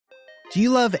Do you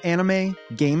love anime,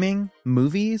 gaming,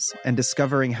 movies, and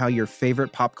discovering how your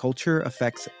favorite pop culture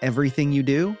affects everything you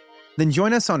do? Then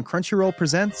join us on Crunchyroll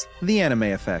Presents The Anime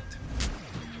Effect.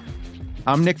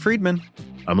 I'm Nick Friedman.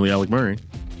 I'm Lee Alec Murray.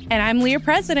 And I'm Leah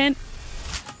President.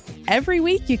 Every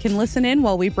week you can listen in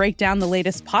while we break down the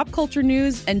latest pop culture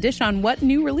news and dish on what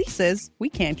new releases we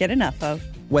can't get enough of.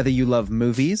 Whether you love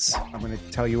movies, I'm going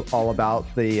to tell you all about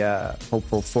the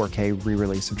hopeful 4K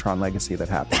re-release of Tron Legacy that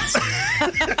happens.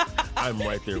 I'm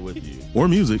right there with you. Or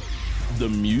music. The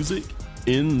music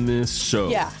in this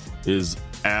show is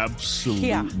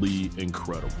absolutely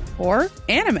incredible. Or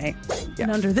anime. And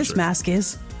under this mask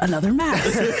is another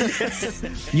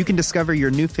mask. you can discover your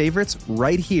new favorites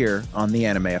right here on The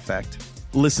Anime Effect.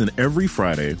 Listen every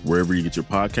Friday wherever you get your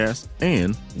podcast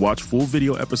and watch full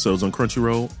video episodes on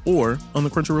Crunchyroll or on the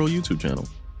Crunchyroll YouTube channel.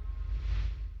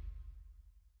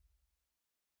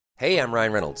 Hey, I'm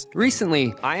Ryan Reynolds.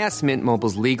 Recently, I asked Mint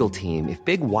Mobile's legal team if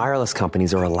big wireless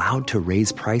companies are allowed to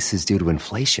raise prices due to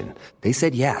inflation. They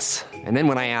said yes. And then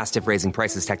when I asked if raising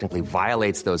prices technically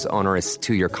violates those onerous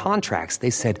 2-year contracts, they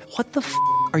said, "What the f***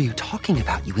 are you talking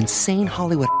about, you insane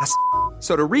Hollywood ass?"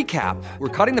 So to recap, we're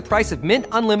cutting the price of Mint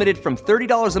Unlimited from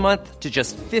 $30 a month to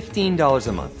just $15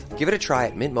 a month. Give it a try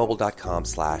at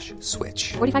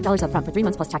mintmobile.com/switch. $45 up front for 3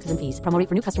 months plus taxes and fees. Promo rate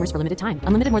for new customers for limited time.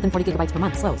 Unlimited more than 40 gigabytes per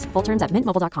month. Slows full terms at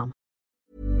mintmobile.com.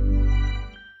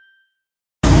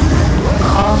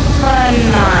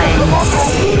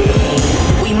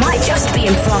 We might just be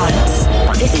in France,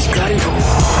 but this is global.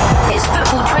 It's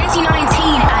football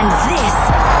 2019 and this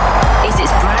is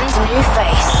its brand new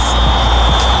face.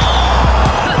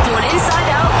 Football Inside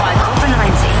Out by Copa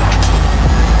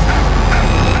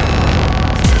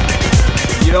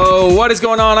 90. Yo, what is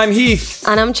going on? I'm Heath.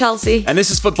 And I'm Chelsea. And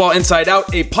this is Football Inside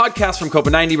Out, a podcast from Copa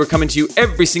 90. We're coming to you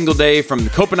every single day from the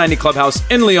Copa 90 Clubhouse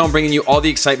in Lyon, bringing you all the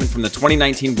excitement from the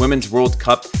 2019 Women's World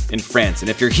Cup in France. And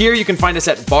if you're here, you can find us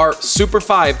at Bar Super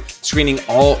 5, screening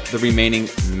all the remaining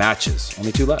matches.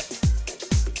 Only 2 left.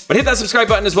 But hit that subscribe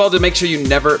button as well to make sure you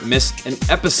never miss an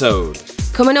episode.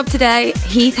 Coming up today,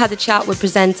 Heath had a chat with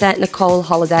presenter Nicole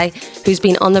Holiday, who's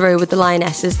been on the road with the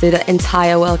Lionesses through the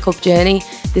entire World Cup journey,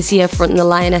 this year fronting the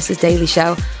Lionesses Daily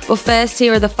Show. But first,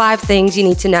 here are the 5 things you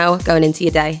need to know going into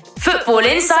your day. Football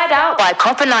Inside Out by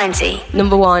Copa 90.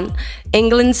 Number 1,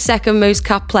 England's second most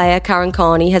capped player, Karen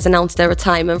Carney, has announced her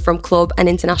retirement from club and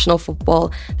international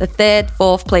football. The third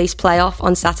fourth place playoff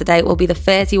on Saturday will be the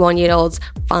 31-year-old's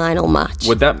final match.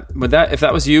 Would that, if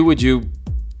that was you, would you...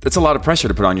 It's a lot of pressure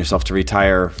to put on yourself to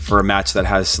retire for a match that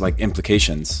has like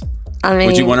implications. I mean,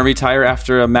 would you want to retire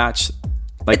after a match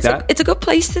like that? It's a good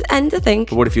place to end, I think.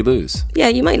 But what if you lose? Yeah,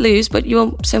 you might lose, but you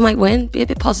also might win. Be a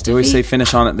bit positive. They always say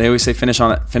finish on it. They always say finish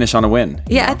on it. Finish on a win.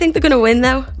 Yeah, I think they're going to win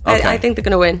though. Okay. I think they're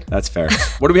going to win. That's fair.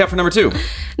 What do we have for number 2?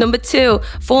 Number 2,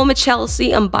 former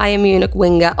Chelsea and Bayern Munich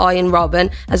winger Arjen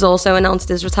Robben has also announced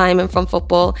his retirement from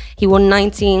football. He won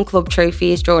 19 club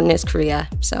trophies during his career.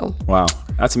 So wow,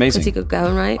 that's amazing. Pretty good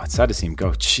going, right? Oh, it's sad to see him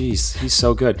go. Jeez, he's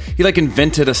so good. He like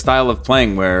invented a style of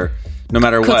playing where no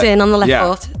matter what, cut in on the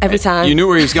left foot every time. You knew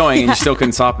where he was going and you still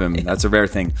couldn't stop him. That's a rare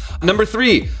thing. Number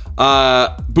 3,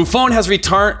 Buffon has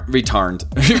returned.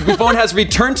 Buffon has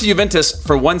returned to Juventus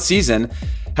for 1 season,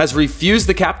 has refused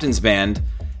the captain's band,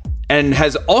 and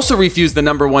has also refused the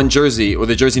number 1 jersey, or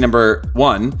the jersey number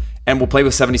 1, and will play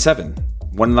with 77.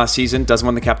 Won last season, doesn't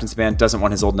want the captain's band, doesn't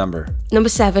want his old number. Number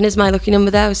 7 is my lucky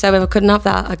number though, so if I couldn't have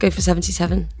that, I'd go for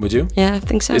 77. Would you? Yeah, I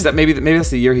think so. Is that maybe that's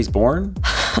the year he's born?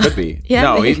 Could be. Yeah,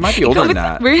 no, maybe. He might be older than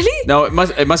that. Really? No, it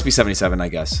must be 77, I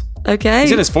guess. Okay.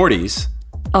 He's in his 40s,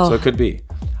 so it could be.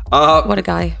 What a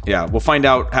guy. Yeah, we'll find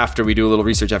out after we do a little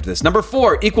research after this. Number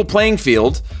 4, Equal Playing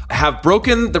Field have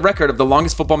broken the record of the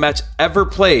longest football match ever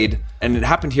played, and it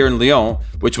happened here in Lyon,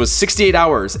 which was 68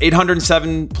 hours.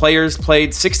 807 players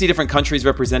played, 60 different countries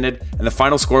represented, and the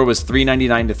final score was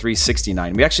 399 to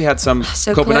 369. We actually had some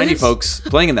Copa 90 folks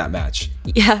playing in that match.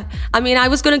 Yeah, I mean, I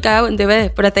was going to go and do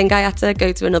it, but I think I had to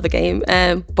go to another game.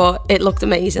 But it looked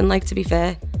amazing, like, to be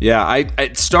fair. Yeah,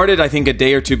 it started, I think, a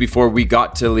day or 2 before we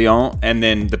got to Lyon, and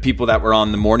then the people that were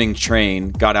on the morning train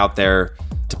got out there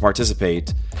to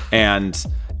participate. And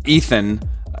Ethan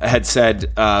had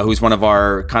said, who's one of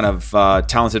our kind of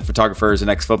talented photographers and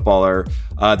ex-footballer,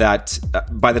 that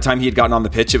by the time he had gotten on the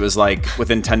pitch, it was like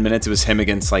within 10 minutes, it was him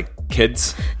against like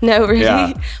kids. No, really?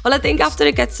 Yeah. Well, I think after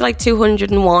it gets to like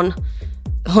 201,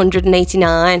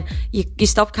 189, you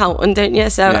stop counting, don't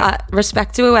you? So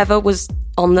respect to whoever was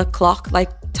on the clock, like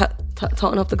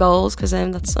totting up the goals, because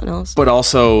that's something else. But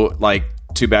also, like,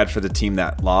 too bad for the team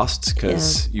that lost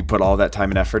because you put all that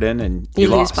time and effort in and you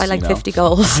lost, lose by 50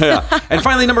 goals. Yeah. And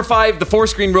finally, number 5, the Four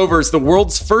Screen Rovers, the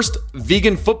world's first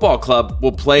vegan football club,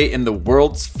 will play in the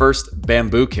world's first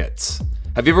bamboo kits.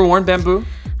 Have you ever worn bamboo?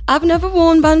 I've never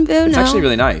worn bamboo. It's actually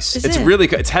really nice.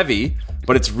 It's heavy,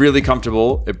 but it's really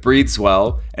comfortable. It breathes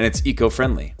well, and it's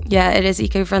eco-friendly. Yeah, it is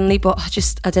eco-friendly, but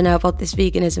I don't know about this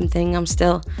veganism thing. I'm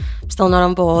still not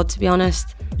on board, to be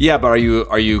honest. Yeah, but are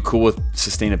you cool with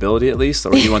sustainability at least,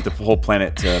 or do you want the whole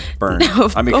planet to burn? No,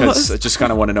 because I just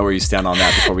kind of want to know where you stand on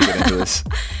that before we get into this.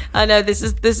 I know this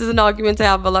is an argument I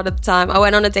have a lot of the time. I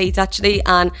went on a date actually,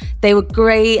 and they were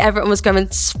great. Everyone was going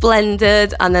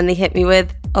splendid, and then they hit me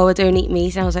with, "Oh, I don't eat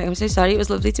meat." And I was like, "I'm so sorry. It was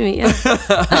lovely to meet you."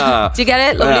 Do you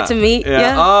get it? Lovely to meet.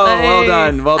 Yeah. Oh, well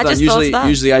done. Well done.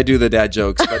 Usually I do the dad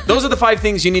jokes, but those are the 5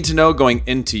 things you need to know going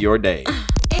into your day.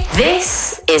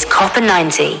 This is Copper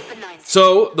 90.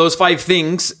 So those 5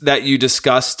 things that you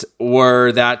discussed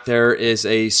were that there is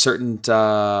a certain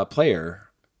player,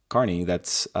 Carney,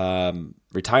 that's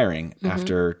retiring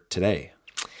after today.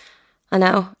 I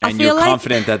know. And you're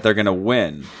confident that they're going to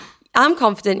win. I'm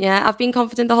confident, yeah. I've been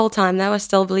confident the whole time, though. I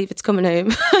still believe it's coming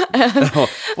home. Well,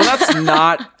 that's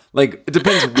not, it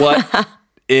depends what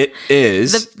it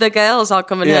is. The girls are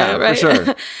coming home, right? For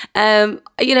sure.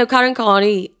 Karen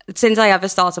Carney, since I ever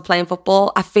started playing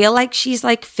football, I feel like she's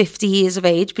 50 years of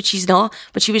age, but she's not.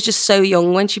 But she was just so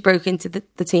young when she broke into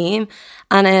the team.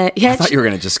 And I thought you were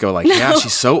going to just go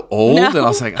she's so old. No. And I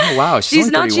was like, oh, wow, she's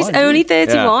only 31. She's only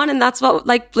 31. Yeah. And that's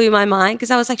what blew my mind,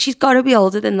 because I was like, she's got to be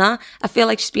older than that. I feel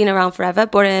like she's been around forever.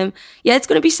 But it's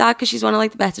going to be sad because she's one of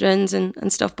the veterans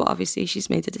and stuff. But obviously she's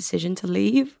made a decision to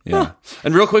leave. Yeah.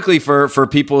 And real quickly, for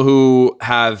people who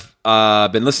have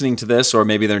been listening to this, or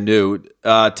maybe they're new,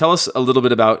 tell us a little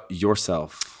bit about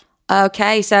yourself.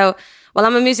 Okay, so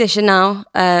I'm a musician now,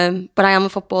 but I am a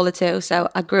footballer too. So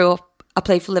I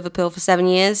played for Liverpool for 7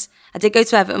 years. I did go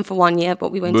to Everton for 1 year,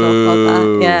 but we won't talk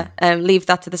about that. Yeah, leave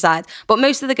that to the side. But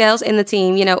most of the girls in the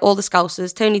team, all the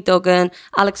Scousers, Tony Duggan,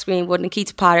 Alex Greenwood,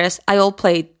 Nikita Paris, I all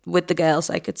played with the girls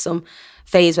at some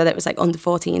phase, whether it was under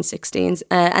 14, 16s.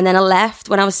 And then I left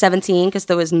when I was 17 because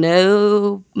there was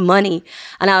no money.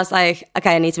 And I was like,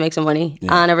 okay, I need to make some money.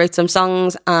 Yeah. And I wrote some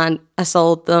songs and I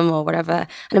sold them or whatever.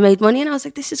 And I made money and I was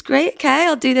like, this is great. Okay,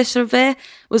 I'll do this for a bit.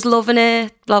 Was loving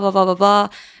it, blah, blah, blah, blah, blah.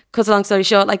 Cut a long story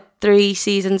short, 3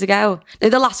 seasons ago.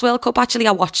 The last World Cup, actually,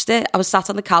 I watched it. I was sat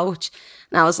on the couch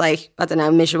and I was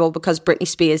miserable because Britney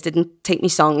Spears didn't take me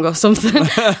song or something.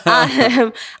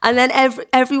 And then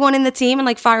everyone in the team, and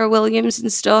Farrah Williams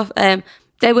and stuff,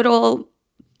 they were all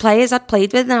players I'd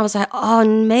played with. And I was like, oh,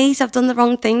 mate, I've done the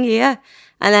wrong thing here.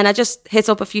 And then I just hit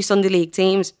up a few Sunday League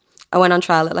teams. I went on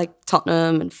trial at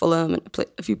Tottenham and Fulham and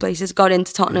a few places. Got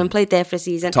into Tottenham, played there for a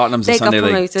season. Tottenham's a Sunday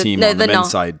League team on the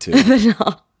men's side too. They're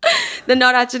not. They're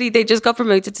not actually. They just got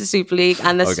promoted to Super League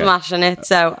and they're smashing it.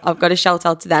 So I've got a shout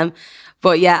out to them.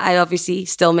 But yeah, I obviously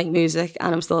still make music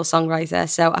and I'm still a songwriter.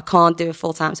 So I can't do it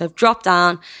full time. So I've dropped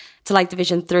down to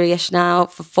Division 3-ish now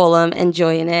for Fulham,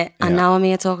 enjoying it. And now I'm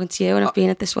here talking to you and I've been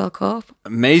at this World Cup.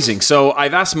 Amazing. So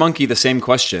I've asked Monkey the same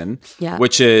question,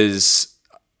 which is,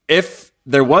 if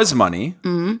there was money,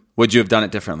 would you have done it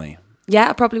differently? Yeah,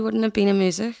 I probably wouldn't have been in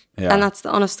music. Yeah. And that's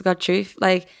the honest to God truth.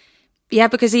 Yeah,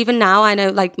 because even now I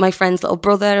know my friend's little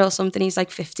brother or something, he's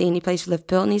 15, he plays for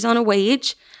Liverpool and he's on a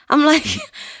wage. I'm like,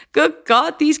 good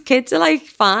God, these kids are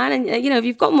fine. And if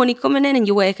you've got money coming in and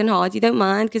you're working hard, you don't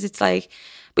mind, because it's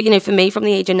but for me, from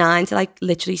the age of 9 to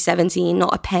literally 17,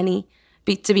 not a penny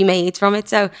to be made from it.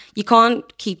 So you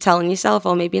can't keep telling yourself,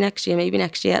 oh, maybe next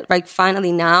year.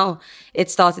 Finally now it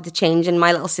started to change, and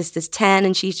my little sister's 10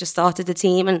 and she's just started the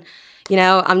team, and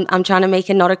I'm trying to make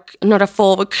her not a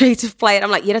forward creative player.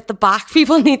 I'm like, you're at the back.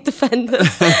 People need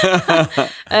defenders.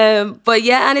 But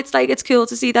yeah, and it's cool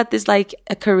to see that there's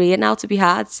a career now to be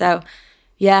had. So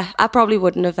yeah, I probably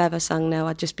wouldn't have ever sung now.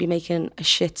 I'd just be making a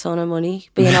shit ton of money,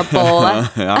 being a baller.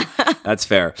 Yeah, that's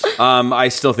fair. I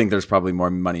still think there's probably more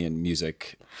money in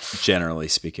music, generally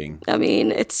speaking. I mean,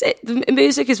 the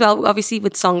music as well, obviously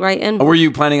with songwriting. Were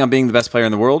you planning on being the best player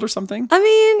in the world or something? I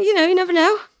mean, you never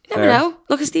know. Never know.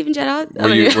 Look at Steven Gerrard.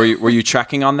 Were you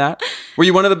tracking on that? Were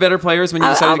you one of the better players when you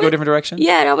decided to go a different direction?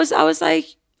 Yeah, I was I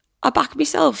back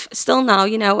myself still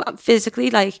now,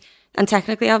 physically, and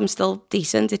technically I'm still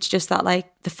decent. It's just that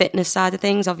the fitness side of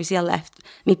things, obviously I left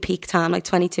me peak time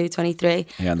 22, 23.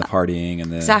 Yeah, and the partying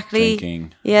and the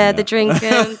drinking. Yeah, the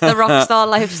drinking, the rock star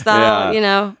lifestyle,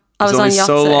 I was on yachts.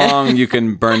 So long you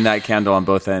can burn that candle on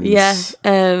both ends.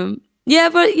 Yeah. Yeah,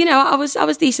 but I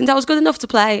was decent. I was good enough to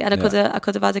play, and I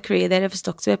could have had a career there if I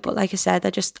stuck to it. But like I said,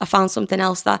 I found something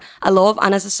else that I love,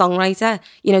 and as a songwriter,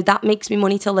 that makes me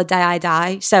money till the day I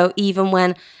die. So even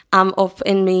when I'm up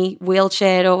in my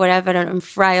wheelchair or whatever and I'm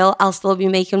frail, I'll still be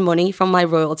making money from my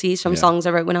royalties from songs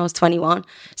I wrote when I was 21.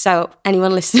 So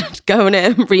anyone listening, go and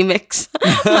remix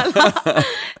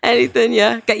anything.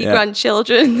 Get your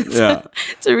grandchildren to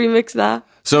remix that.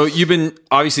 So you've been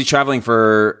obviously traveling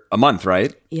for a month,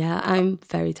 right? Yeah, I'm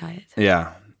very tired.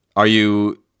 Yeah. Are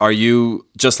you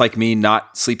just like me,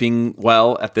 not sleeping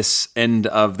well at this end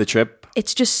of the trip?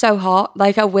 It's just so hot.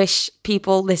 Like, I wish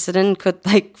people listening could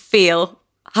feel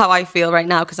how I feel right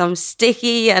now, because I'm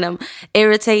sticky and I'm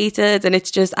irritated, and I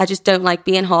just don't like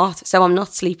being hot. So I'm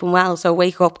not sleeping well. So I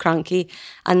wake up cranky,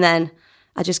 and then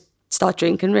I just start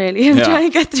drinking really and try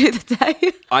and get through the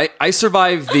day. I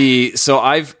survived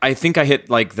I think I hit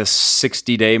like the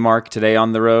 60-day mark today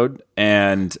on the road,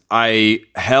 and I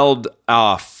held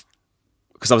off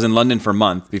because I was in London for a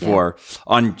month before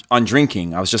on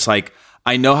drinking. I was just like,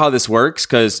 I know how this works,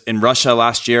 because in Russia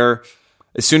last year,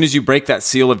 as soon as you break that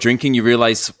seal of drinking, you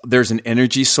realize there's an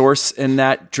energy source in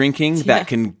that drinking that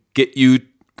can get you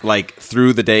like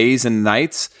through the days and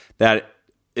nights that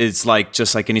is like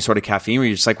just like any sort of caffeine, where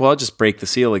you're just like, well, I'll just break the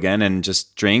seal again and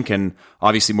just drink, and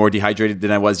obviously more dehydrated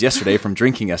than I was yesterday from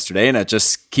drinking yesterday, and I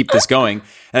just keep this going.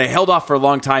 And I held off for a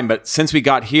long time, but since we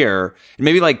got here,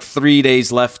 maybe like 3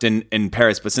 days left in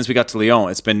Paris, but since we got to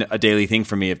Lyon, it's been a daily thing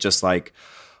for me of just like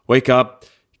wake up,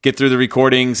 get through the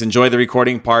recordings, enjoy the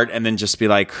recording part, and then just be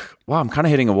like, wow, I'm kind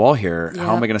of hitting a wall here.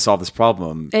 How am I going to solve this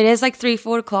problem? It is like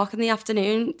 3-4 o'clock in the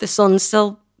afternoon. The sun's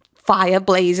still fire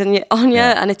blazing on you,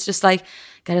 and it's just like,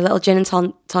 get a little gin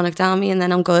and tonic down me, and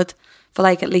then I'm good for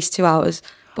like at least 2 hours.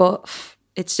 But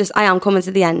it's just, I am coming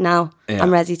to the end now. Yeah.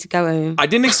 I'm ready to go home. I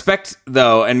didn't expect,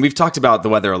 though, and we've talked about the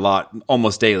weather a lot,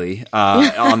 almost daily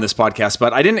on this podcast,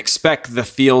 but I didn't expect the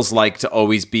feels like to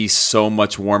always be so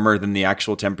much warmer than the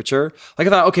actual temperature. Like,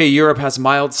 I thought, okay, Europe has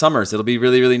mild summers. It'll be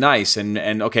really, really nice. And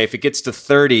okay, if it gets to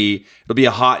 30, it'll be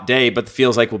a hot day, but the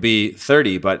feels like will be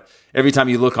 30. But every time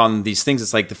you look on these things,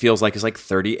 it's like the feels like is like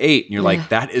 38. And you're like,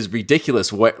 that is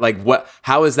ridiculous.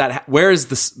 How is that? Where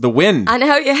is the wind? I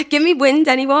know, give me wind,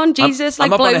 anyone. Jesus, I'm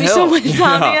blow me some wind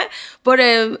down here. But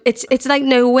it's like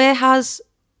nowhere has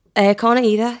aircon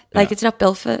either. Like it's not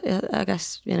built for, I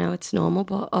guess, it's normal,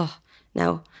 but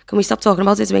no. Can we stop talking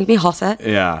about it to make me hotter?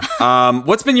 Yeah.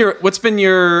 What's been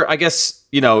your, I guess,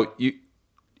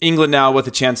 England now with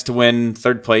a chance to win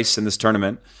third place in this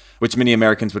tournament, which many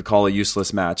Americans would call a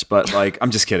useless match, but like, I'm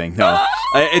just kidding. No,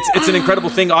 it's an incredible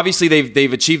thing. Obviously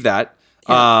they've achieved that.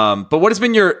 Yeah. But what has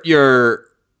been your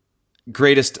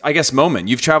greatest, I guess, moment?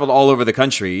 You've traveled all over the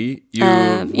country.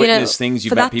 You've witnessed things.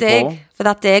 You've met people. For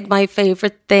that dig, my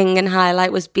favorite thing and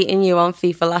highlight was beating you on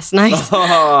FIFA last night.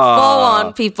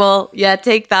 4-1, people. Yeah,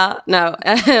 take that. No.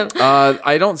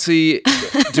 I don't see.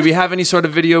 Do we have any sort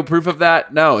of video proof of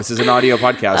that? No, this is an audio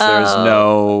podcast. There's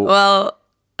no. Well,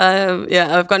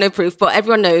 I've got no proof, but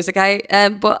everyone knows, okay?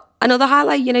 But another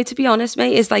highlight, to be honest,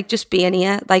 mate, is like just being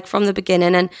here, like from the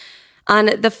beginning. And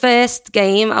the first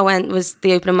game I went was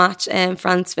the opening match,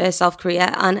 France versus South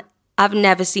Korea, and I've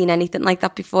never seen anything like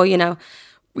that before.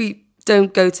 We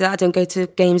don't go to that. I don't go to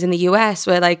games in the US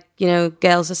where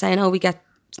girls are saying, oh, we get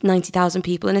 90,000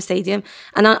 people in a stadium.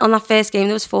 And on that first game,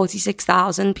 there was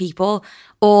 46,000 people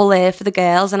all there for the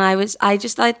girls. And I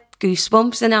just like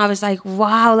goosebumps. And I was like,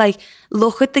 wow, like,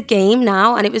 look at the game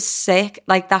now. And it was sick.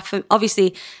 Like that,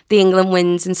 obviously the England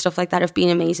wins and stuff like that have been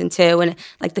amazing too. And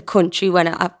like the country, when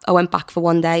I went back for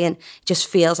one day, and it just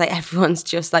feels like everyone's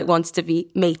just like wants to be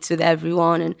mates with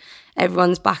everyone and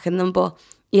everyone's backing them. But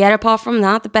yeah, apart from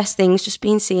that, the best thing's just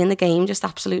been seeing the game just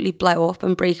absolutely blow up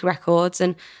and break records.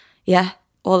 And yeah,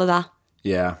 all of that.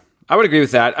 Yeah, I would agree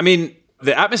with that. I mean,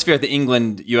 the atmosphere at the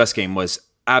England-US game was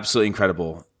absolutely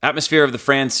incredible. Atmosphere of the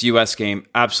France-US game,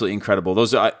 absolutely incredible.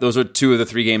 Those are two of the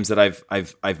three games that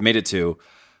I've made it to.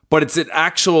 But it's an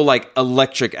actual like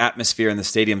electric atmosphere in the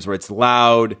stadiums where it's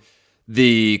loud.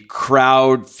 The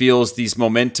crowd feels these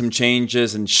momentum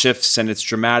changes and shifts, and it's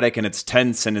dramatic and it's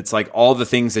tense, and it's like all the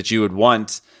things that you would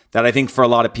want that I think for a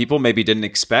lot of people maybe didn't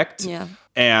expect. Yeah.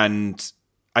 And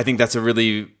I think that's a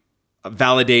really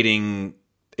validating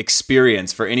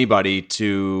experience for anybody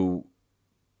to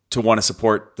want to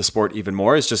support the sport even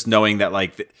more, is just knowing that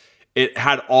like it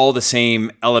had all the same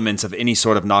elements of any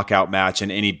sort of knockout match in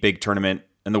any big tournament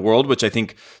in the world, which I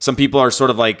think some people are sort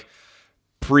of like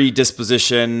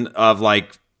predisposition of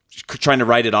like trying to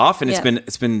write it off, and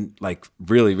it's been like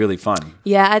really, really fun.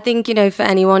 Yeah, I think, for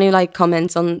anyone who like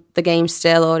comments on the game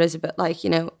still or is a bit like,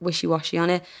 wishy-washy on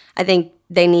it, I think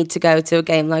they need to go to a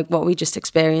game like what we just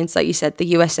experienced. Like you said, the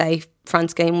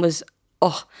USA-France game was,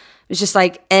 it was just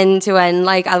like end to end.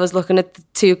 Like I was looking at the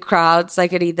two crowds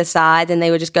like at either side and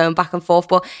they were just going back and forth.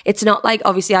 But it's not like,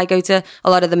 obviously I go to a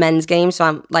lot of the men's games.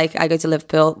 So I go to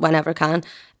Liverpool whenever I can.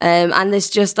 And there's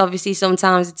just obviously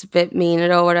sometimes it's a bit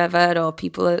meaner or whatever, or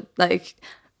people are like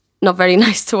not very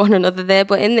nice to one another there.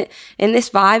 But in this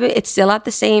vibe, it still had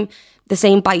the same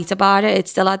bite about it. It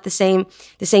still had the same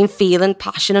feeling,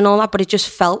 passion and all that, but it just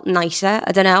felt nicer.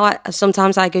 I don't know.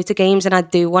 Sometimes I go to games and I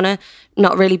do want to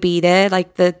not really be there.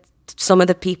 Like some of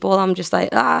the people, I'm just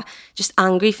like, just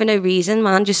angry for no reason,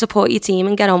 man. Just support your team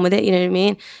and get on with it, you know what I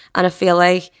mean? And I feel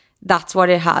like that's what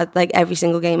it had, like every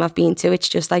single game I've been to. It's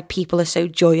just like people are so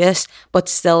joyous, but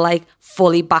still like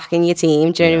fully backing your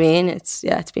team. Do you know what I mean?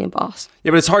 It's being boss.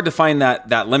 Yeah, but it's hard to find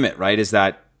that limit, right? Is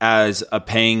that as a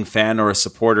paying fan or a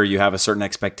supporter, you have a certain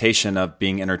expectation of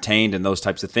being entertained and those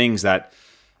types of things, that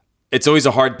it's always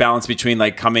a hard balance between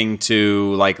like coming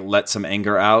to like let some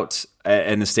anger out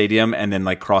in the stadium and then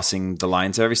like crossing the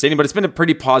lines of every stadium. But it's been a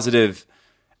pretty positive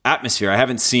atmosphere. I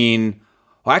haven't seen,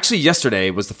 well, actually yesterday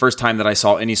was the first time that I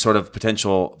saw any sort of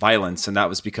potential violence. And that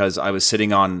was because I was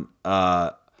sitting on,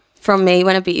 from me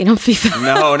when I beat you on FIFA.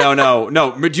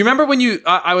 No. Do you remember when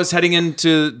I was heading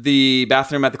into the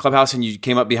bathroom at the clubhouse and you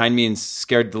came up behind me and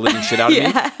scared the living shit out of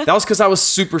me? That was because I was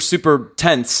super, super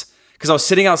tense because I was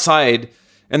sitting outside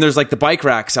and there's like the bike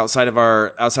racks outside of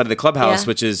the clubhouse,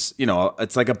 which is,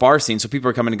 it's like a bar scene. So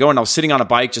people are coming and going. I was sitting on a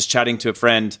bike just chatting to a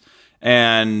friend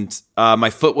and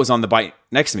my foot was on the bike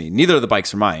next to me. Neither of the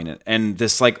bikes are mine. And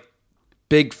this like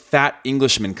big fat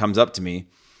Englishman comes up to me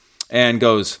and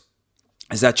goes,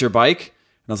 "Is that your bike?"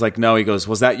 And I was like, "No." He goes,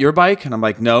 "Was that your bike?" And I'm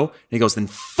like, "No." And he goes, "Then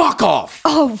fuck off."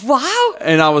 Oh, wow.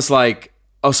 And I was like,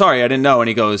 "Oh, sorry, I didn't know." And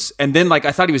he goes, and then like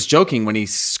I thought he was joking when he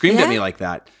screamed at me like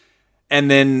that. And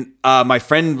then my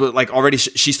friend like already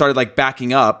she started like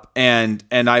backing up and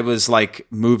I was like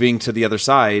moving to the other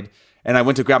side and I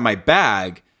went to grab my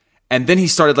bag and then he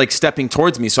started like stepping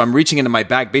towards me. So I'm reaching into my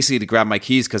bag basically to grab my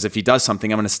keys because if he does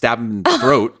something, I'm going to stab him in the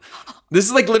throat. This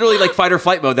is like literally like fight or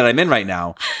flight mode that I'm in right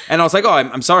now. And I was like, "Oh,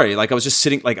 I'm sorry." Like I was just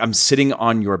sitting, like I'm sitting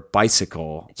on your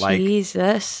bicycle. Like,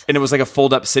 Jesus. And it was like a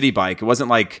fold up city bike. It wasn't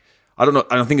like, I don't know.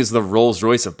 I don't think it's the Rolls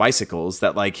Royce of bicycles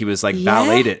that like he was like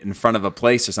valeted it in front of a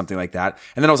place or something like that.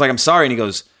 And then I was like, "I'm sorry." And he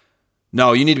goes,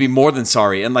 "No, you need to be more than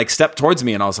sorry." And like stepped towards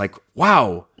me. And I was like,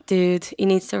 wow. Dude, he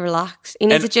needs to relax. He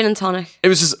needs a gin and tonic. It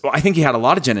was just, I think he had a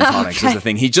lot of gin and tonics is the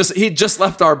thing. He just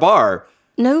left our bar.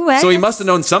 No way. So he must have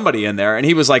known somebody in there, and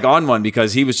he was like on one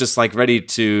because he was just like ready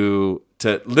to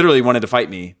literally wanted to fight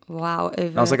me. Wow. I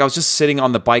was like, I was just sitting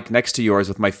on the bike next to yours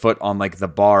with my foot on like the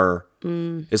bar.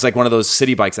 It's like one of those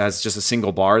city bikes that has just a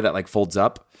single bar that like folds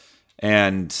up,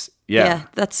 and yeah,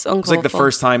 that's uncalled. It's like the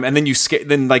first time, and then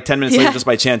then like 10 minutes later, just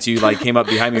by chance, you like came up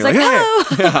behind me, like, "Hey!"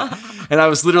 Yeah. And I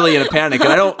was literally in a panic,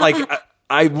 and I don't like.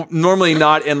 I'm normally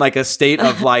not in like a state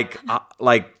of like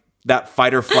that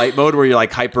fight or flight mode where you're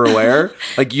like hyper aware.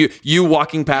 Like you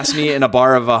walking past me in a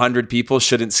bar of 100 people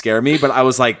shouldn't scare me, but I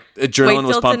was like, adrenaline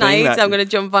was pumping. Tonight, I'm going to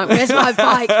jump on. Where's my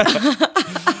bike?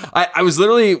 I was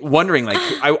literally wondering, like,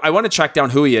 I want to track down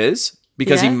who he is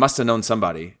because he must have known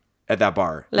somebody at that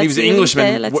bar. He was an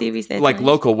Englishman, Let's see if he's there like tonight.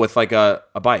 local with like a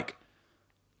bike.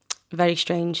 Very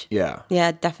strange. Yeah.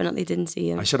 Yeah, definitely didn't see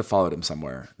him. I should have followed him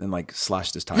somewhere and like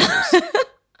slashed his tires.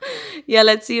 Yeah,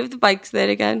 let's see if the bike's there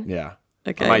again. Yeah.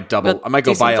 Okay. I might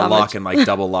go buy a lock and like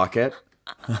double lock it.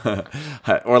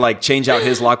 Or like change out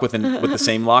his lock with the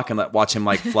same lock and watch him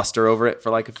like fluster over it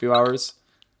for like a few hours.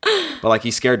 But like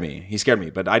he scared me.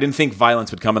 But I didn't think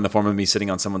violence would come in the form of me sitting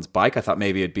on someone's bike. I thought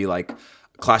maybe it'd be like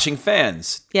clashing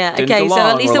fans. Yeah, okay, so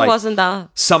at least it wasn't that.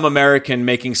 Some American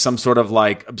making some sort of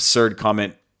like absurd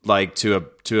comment like to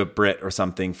a Brit or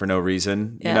something for no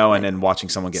reason, you know, and then watching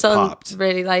someone get popped.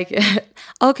 Really like,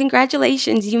 "Oh,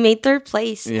 congratulations, you made third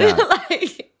place." Yeah.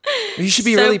 Like, you should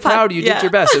be really proud. You did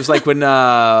your best. It was like when,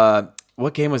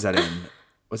 what game was that in?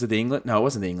 Was it the England? No, it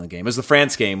wasn't the England game. It was the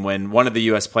France game when one of the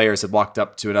US players had walked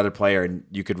up to another player and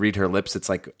you could read her lips. It's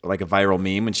like a viral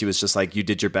meme. And she was just like, "You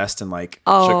did your best," and like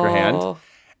shook her hand.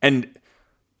 And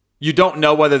you don't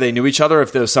know whether they knew each other,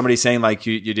 if there was somebody saying like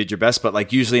you did your best, but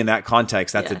like usually in that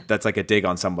context, that's like a dig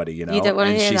on somebody, you know. You don't want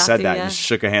to hear she that, said that and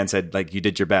shook her hand, said like you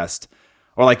did your best,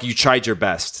 or like you tried your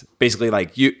best. Basically,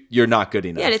 like you're not good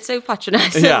enough. Yeah, it's so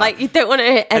patronizing. Yeah. Like you don't want to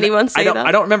hear anyone say that.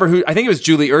 I don't remember who. I think it was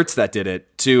Julie Ertz that did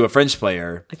it to a French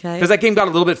player. Okay, because that game got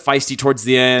a little bit feisty towards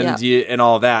the end and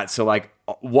all that. So like,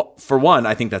 for one,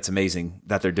 I think that's amazing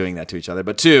that they're doing that to each other.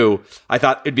 But two, I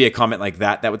thought it'd be a comment like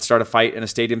that would start a fight in a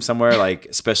stadium somewhere, like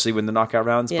especially when the knockout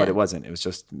rounds. But it wasn't. It was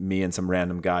just me and some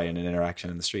random guy in an interaction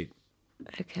in the street.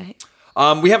 Okay.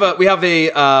 We have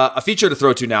a feature to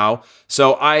throw to now.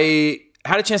 So I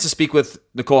had a chance to speak with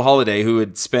Nicole Holiday, who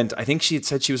had spent, I think she had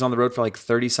said she was on the road for like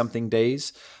 30-something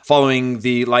days, following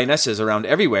the Lionesses around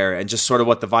everywhere, and just sort of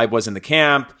what the vibe was in the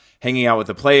camp, hanging out with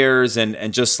the players,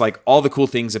 and just like all the cool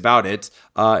things about it.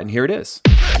 And here it is.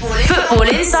 Football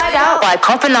Inside Out by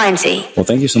Copper 90. Well,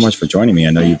 thank you so much for joining me. I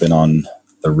know you've been on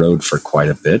the road for quite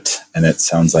a bit, and it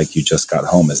sounds like you just got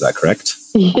home. Is that correct?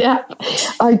 Yeah,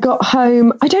 I got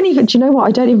home. Do you know what?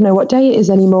 I don't even know what day it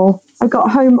is anymore. I got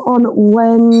home on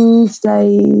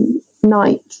Wednesday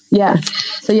night. Yeah.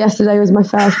 So yesterday was my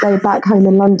first day back home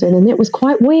in London, and it was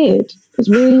quite weird. It was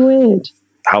really weird.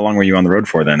 How long were you on the road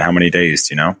for then? How many days?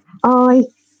 Do you know? I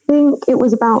think it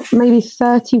was about maybe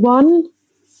 31.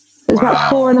 It was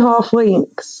about 4.5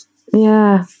 weeks.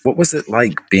 Yeah. What was it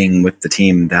like being with the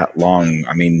team that long?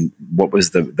 I mean, what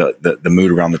was the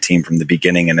mood around the team from the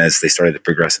beginning and as they started to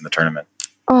progress in the tournament?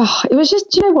 Oh, it was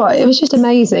just, you know what? It was just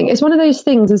amazing. It's one of those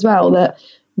things as well that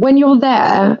when you're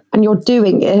there and you're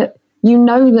doing it, you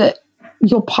know that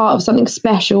you're part of something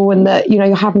special and that, you know,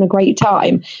 you're having a great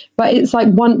time. But it's like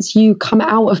once you come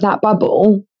out of that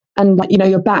bubble and, like, you know,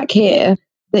 you're back here,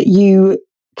 that you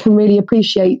can really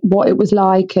appreciate what it was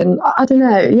like. And I don't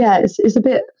know. Yeah, it's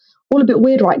all a bit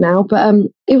weird right now, but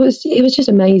it was just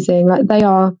amazing. Like, they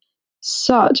are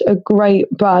such a great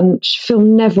bunch. Phil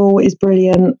Neville is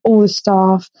brilliant. All the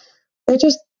staff, they're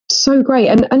just so great.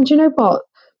 And you know what?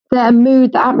 Their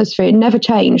mood, the atmosphere, it never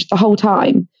changed the whole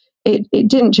time. It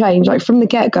didn't change. Like, from the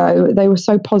get-go, they were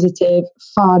so positive,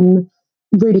 fun,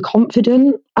 really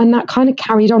confident, and that kind of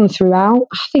carried on throughout.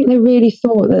 I think they really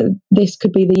thought that this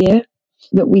could be the year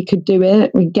that we could do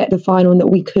it, we'd get the final, and that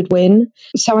we could win.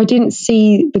 So I didn't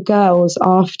see the girls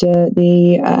after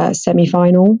the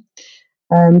semi-final,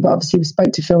 but obviously we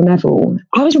spoke to Phil Neville.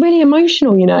 I was really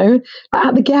emotional, you know,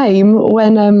 at the game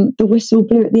when the whistle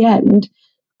blew at the end.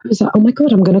 I was like, oh my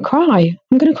God, I'm going to cry.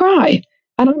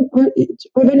 And I've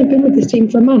only been with this team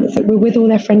for a month. We're with all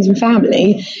their friends and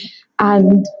family.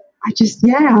 And I just,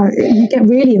 you get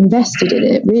really invested in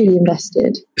it, really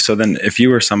invested. So then if you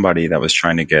were somebody that was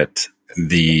trying to get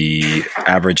the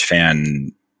average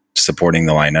fan supporting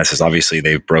the Lionesses, obviously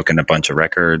they've broken a bunch of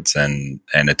records and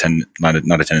not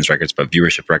attendance records, but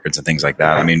viewership records and things like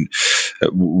that. I mean,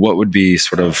 what would be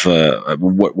sort of,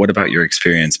 what about your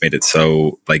experience made it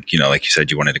so, like, you know, like you said,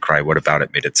 you wanted to cry. What about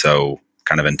it made it so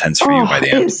kind of intense for you by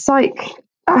the end? It's like,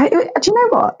 do you know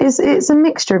what? It's a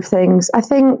mixture of things. I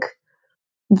think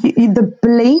the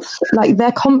belief, like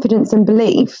their confidence and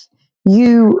belief,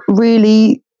 you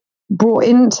really brought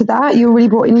into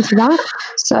that.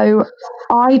 So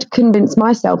I'd convinced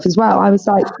myself as well. I was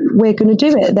like, we're going to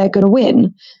do it. They're going to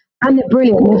win. And they're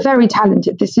brilliant. They're very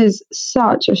talented. This is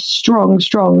such a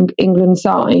strong England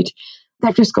side.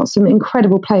 They've just got some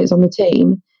incredible players on the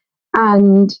team.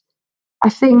 And I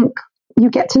think you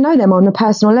get to know them on a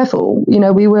personal level. You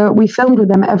know, we filmed with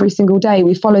them every single day.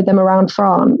 We followed them around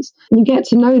France. You get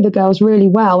to know the girls really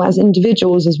well as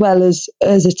individuals as well as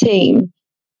a team.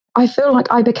 I feel like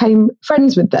I became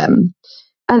friends with them.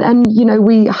 And you know,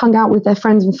 we hung out with their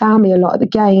friends and family a lot at the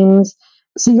games.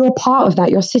 So you're part of that.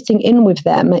 You're sitting in with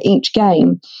them at each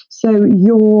game. So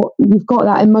you've got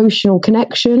that emotional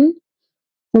connection.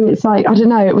 So it's like, I don't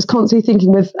know, it was constantly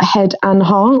thinking with head and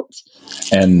heart.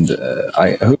 And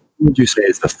who would you say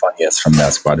is the funniest from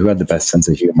that squad? Who had the best sense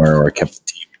of humor or kept the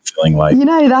team feeling like? You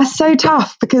know, that's so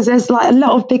tough because there's like a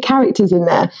lot of big characters in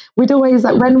there. We'd always,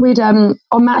 like, when we'd on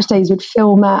match days, we'd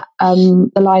film at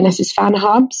the Lionesses fan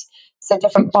hubs, so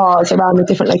different bars around the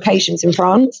different locations in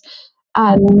France.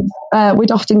 And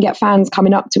we'd often get fans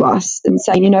coming up to us and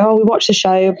saying, you know, oh, we watched the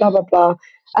show, blah, blah, blah.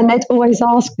 And they'd always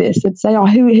ask this. They'd say, oh,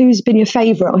 who's been your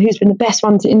favourite or who's been the best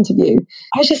one to interview?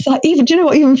 I was just like, do you know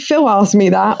what? Even Phil asked me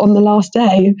that on the last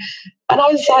day. And I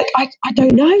was like, I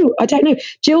don't know.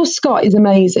 Jill Scott is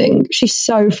amazing. She's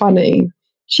so funny.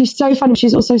 She's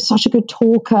also such a good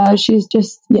talker. She's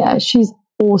just, she's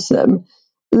awesome.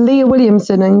 Leah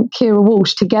Williamson and Kira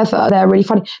Walsh together, they're really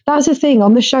funny. That's the thing.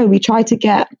 On the show, we tried to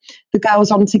get the girls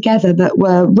on together that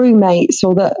were roommates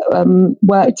or that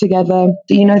worked together.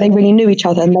 You know, they really knew each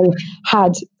other and they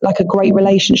had like a great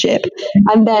relationship.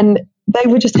 And then they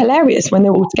were just hilarious when they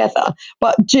were all together.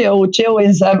 But Jill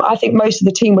is, I think most of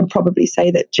the team would probably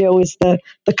say that Jill is the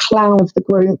clown of the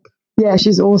group. Yeah,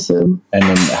 she's awesome. And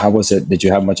then how was it? Did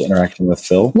you have much interaction with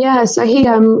Phil? Yeah, so he,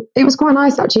 it was quite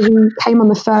nice actually. He came on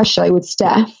the first show with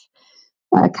Steph,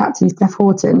 Captain Steph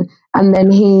Horton, and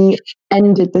then he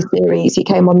ended the series. He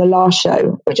came on the last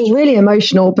show, which was really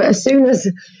emotional. But as soon as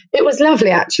it was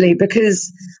lovely actually,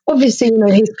 because obviously, you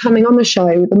know, he's coming on the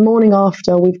show the morning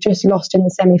after we've just lost in the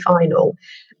semi-final.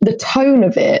 The tone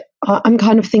of it I'm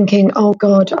kind of thinking, oh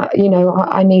God,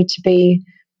 I need to be,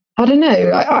 I don't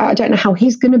know. I don't know how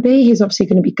he's going to be. He's obviously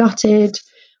going to be gutted.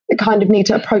 I kind of need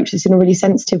to approach this in a really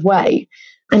sensitive way.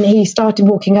 And he started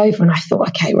walking over and I thought,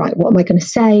 okay, right, what am I going to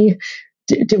say?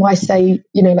 Do I say,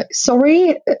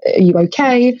 sorry, are you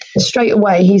okay? Straight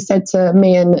away, he said to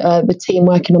me and the team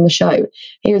working on the show,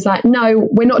 he was like, no,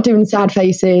 we're not doing sad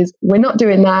faces. We're not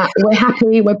doing that. We're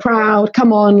happy. We're proud.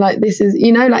 Come on. Like, this is,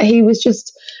 he was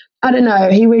just, I don't know.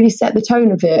 He really set the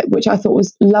tone of it, which I thought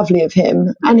was lovely of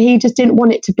him. And he just didn't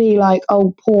want it to be like,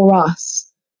 oh, poor us.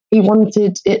 He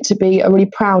wanted it to be a really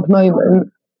proud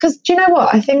moment. Because do you know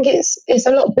what? I think it's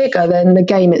a lot bigger than the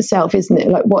game itself, isn't it?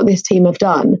 Like what this team have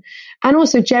done. And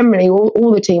also generally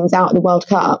all the teams out of the World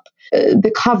Cup,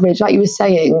 the coverage, like you were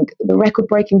saying, the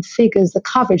record-breaking figures, the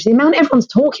coverage, the amount everyone's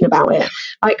talking about it.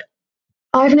 Like,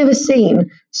 I've never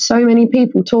seen so many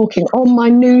people talking on my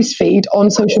newsfeed on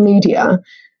social media,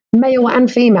 male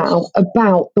and female,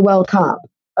 about the World Cup,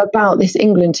 about this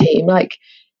England team. Like,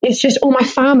 it's just all my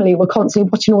family were constantly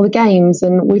watching all the games,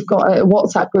 and we've got a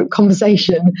WhatsApp group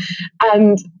conversation,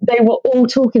 and they were all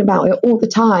talking about it all the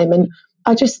time. And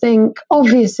I just think,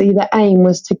 obviously, the aim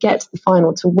was to get to the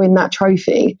final to win that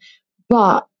trophy.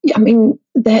 But, I mean,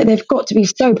 they've got to be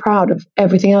so proud of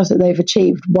everything else that they've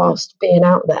achieved whilst being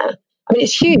out there. I mean,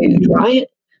 it's huge, right?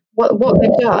 What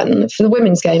they've done for the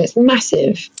women's game, it's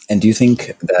massive. And do you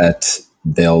think that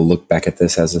they'll look back at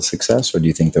this as a success, or do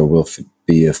you think there will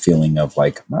be a feeling of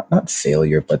like, not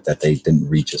failure, but that they didn't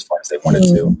reach as far as they wanted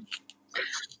to?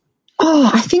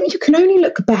 Oh, I think you can only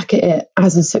look back at it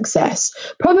as a success.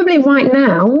 Probably right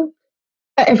now,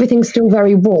 everything's still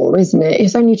very raw, isn't it?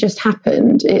 It's only just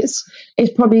happened. It's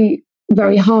probably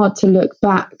very hard to look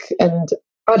back and,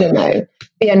 I don't know,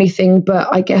 be anything but,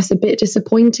 I guess, a bit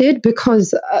disappointed,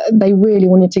 because they really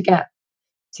wanted to get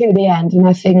to the end. And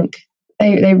I think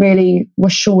they really were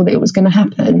sure that it was going to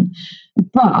happen.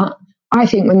 But I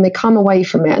think when they come away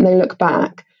from it and they look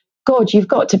back, God, you've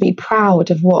got to be proud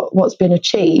of what's been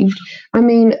achieved. I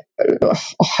mean,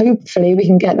 hopefully we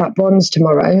can get that bronze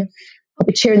tomorrow. I'll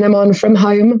be cheering them on from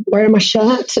home, wearing my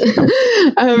shirt.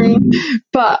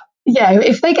 But yeah,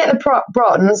 if they get the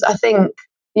bronze, I think,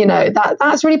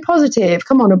 that's really positive.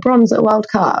 Come on, a bronze at World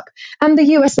Cup. And the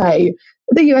USA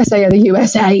are the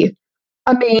USA.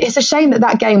 I mean, it's a shame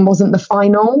that game wasn't the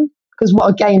final, because what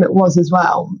a game it was as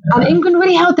well. Yeah. And England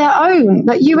really held their own.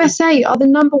 Like, USA are the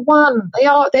number one. They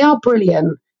are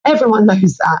brilliant. Everyone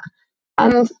knows that.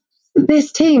 And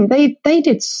this team, they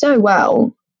did so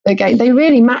well. They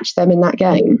really matched them in that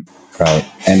game. Right.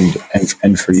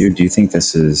 And for you, do you think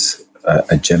this is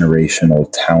a generational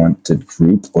talented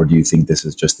group, or do you think this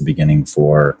is just the beginning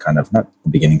for kind of, not the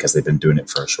beginning because they've been doing it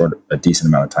for a decent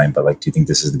amount of time, but like, do you think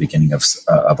this is the beginning of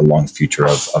a long future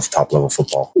of top level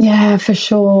football? Yeah, for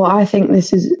sure. I think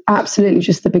this is absolutely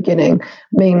just the beginning. I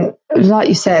mean, like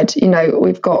you said,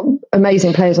 we've got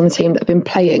amazing players on the team that have been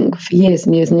playing for years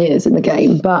and years and years in the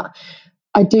game, but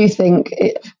I do think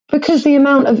because the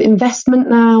amount of investment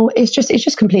now is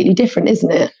just completely different,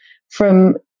 isn't it,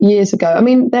 from years ago? I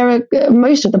mean,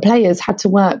 most of the players had to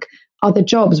work other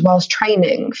jobs whilst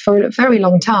training for a very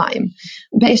long time,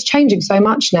 but it's changing so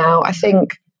much now. I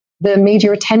think the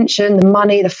media attention, the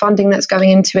money, the funding that's going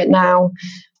into it now,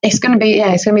 it's going to be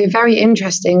a very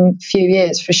interesting few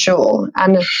years for sure,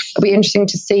 and it'll be interesting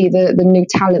to see the new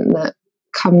talent that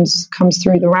comes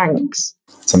through the ranks.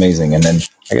 It's amazing. And then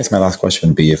I guess my last question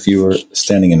would be, if you were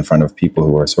standing in front of people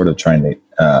who are sort of trying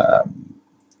to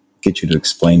get you to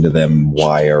explain to them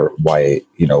why,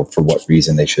 for what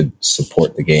reason they should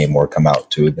support the game or come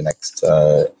out to the next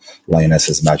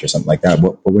Lionesses match or something like that,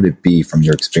 what would it be from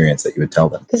your experience that you would tell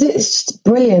them? Because it's just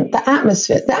brilliant. The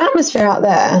atmosphere out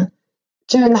there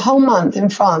during the whole month in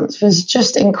France was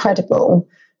just incredible.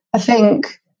 I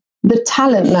think the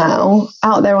talent now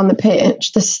out there on the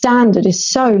pitch, the standard is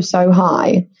so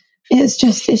high. It's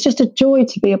just a joy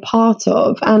to be a part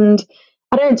of, and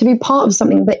I don't know, to be part of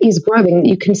something that is growing, that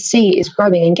you can see is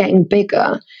growing and getting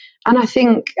bigger. And I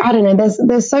think, I don't know,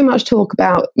 there's so much talk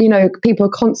about, people are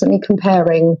constantly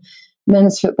comparing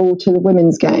men's football to the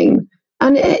women's game,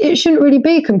 and it shouldn't really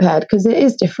be compared because it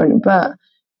is different, but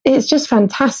it's just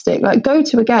fantastic. Like, go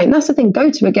to a game. That's the thing.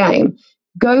 Go to a game.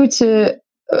 Go to,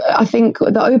 I think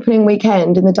the opening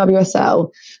weekend in the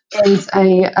WSL is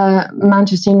a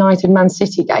Manchester United Man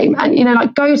City game,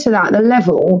 and go to that, the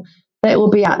level that it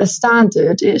will be at, the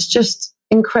standard. It's just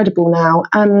incredible now,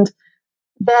 and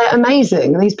they're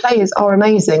amazing. These players are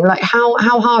amazing. Like, how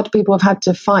hard people have had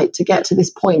to fight to get to this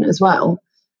point as well.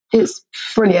 It's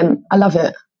brilliant. I love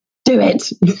it. Do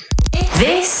it.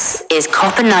 This is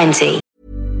Copper 90.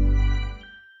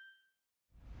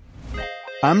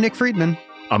 I'm Nick Friedman.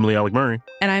 I'm Lee Alec Murray.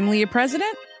 And I'm Leah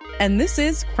President. And this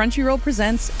is Crunchyroll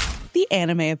Presents The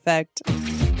Anime Effect.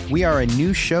 We are a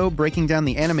new show breaking down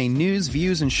the anime news,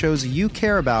 views, and shows you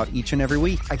care about each and every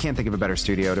week. I can't think of a better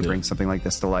studio to bring something like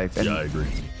this to life. And I agree.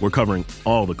 We're covering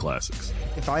all the classics.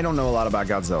 If I don't know a lot about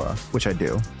Godzilla, which I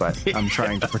do, but I'm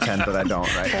trying to pretend that I don't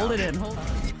right Hold now. it in, hold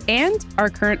it. And our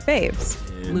current faves.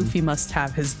 Luffy must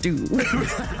have his due.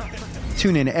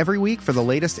 Tune in every week for the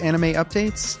latest anime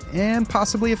updates and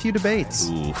possibly a few debates.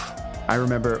 Oof. I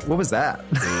remember, what was that?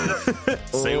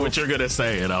 Say what you're going to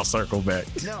say and I'll circle back.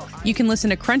 You can listen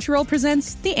to Crunchyroll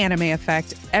Presents The Anime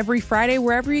Effect every Friday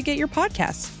wherever you get your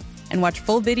podcasts. And watch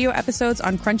full video episodes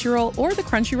on Crunchyroll or the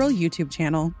Crunchyroll YouTube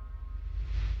channel.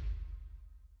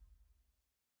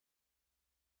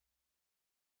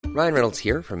 Ryan Reynolds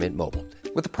here from Mint Mobile.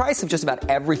 With the price of just about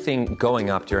everything going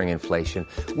up during inflation,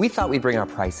 we thought we'd bring our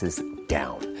prices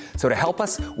down. So to help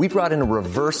us, we brought in a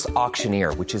reverse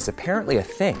auctioneer, which is apparently a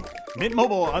thing. Mint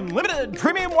Mobile Unlimited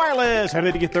Premium Wireless. How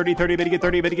to get 30, 30, bit to get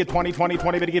 30, bit to get 20, 20,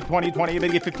 20, bit to get 20, 20, bit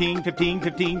to get 15, 15,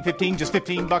 15, 15, just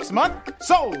 $15 a month?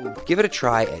 Sold! Give it a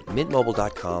try at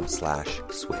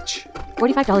mintmobile.com/switch.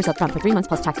 $45 up front for 3 months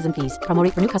plus taxes and fees. Promo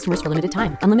rate for new customers for limited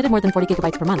time. Unlimited more than 40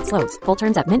 gigabytes per month. Slows full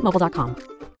terms at mintmobile.com.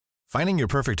 Finding your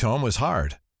perfect home was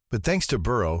hard, but thanks to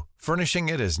Burrow, furnishing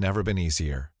it has never been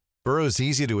easier. Burrow's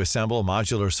easy-to-assemble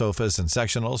modular sofas and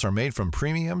sectionals are made from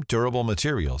premium, durable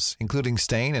materials, including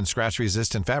stain and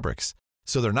scratch-resistant fabrics.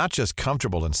 So they're not just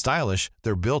comfortable and stylish,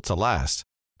 they're built to last.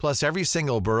 Plus, every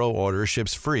single Burrow order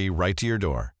ships free right to your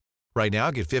door. Right now,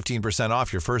 get 15%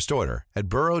 off your first order at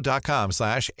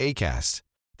burrow.com/ACAST.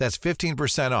 That's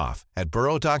 15% off at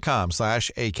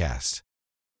burrow.com/ACAST.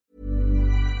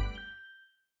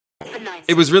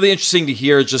 It was really interesting to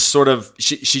hear just sort of,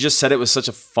 she just said it was such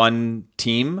a fun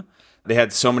team. They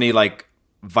had so many like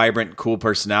vibrant, cool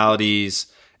personalities,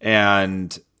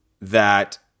 and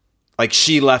that like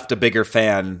she left a bigger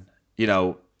fan, you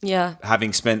know,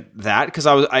 having spent that. Because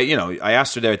I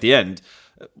asked her there at the end,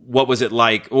 what was it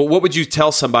like? What would you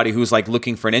tell somebody who's like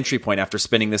looking for an entry point after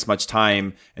spending this much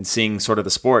time and seeing sort of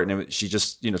the sport? And she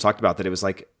just, talked about that. It was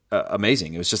like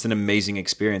amazing. It was just an amazing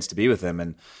experience to be with him.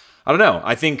 And I don't know.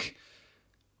 I think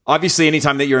obviously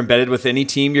anytime that you're embedded with any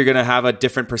team, you're going to have a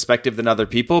different perspective than other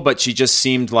people. But she just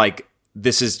seemed like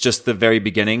this is just the very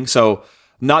beginning. So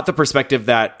not the perspective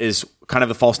that is kind of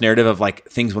the false narrative of like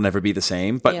things will never be the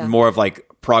same, but more of like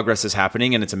progress is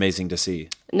happening and it's amazing to see.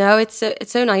 No, it's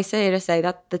so nice to hear her say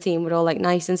that the team were all like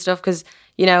nice and stuff because,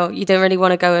 you don't really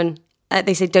want to go and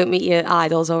they say don't meet your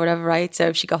idols or whatever, right? So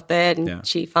if she got there and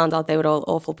she found out they were all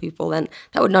awful people, then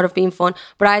that would not have been fun.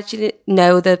 But I actually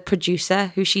know the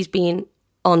producer who she's been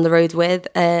on the road with,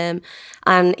 and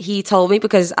he told me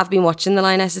because I've been watching the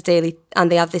Lionesses Daily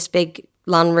and they have this big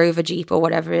Land Rover Jeep or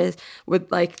whatever it is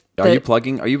with like. Are you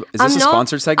plugging? Is this a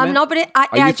sponsored segment? I'm not, but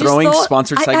are you throwing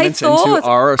sponsored segments into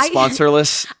our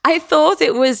sponsorless? I thought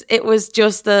it was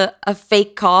just a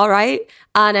fake car, right?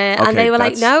 And they were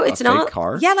like, no, it's not. Fake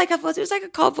car? Yeah, like I thought it was like a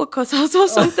cardboard cutout or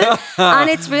something. And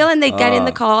it's real. And they get in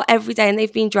the car every day and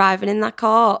they've been driving in that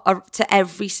car to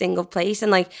every single place.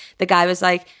 And like the guy was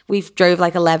like, we've drove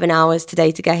like 11 hours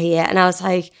today to get here. And I was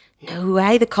like, no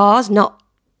way, the car's not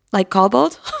like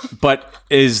cardboard. But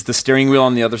is the steering wheel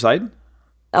on the other side?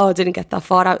 Oh, I didn't get that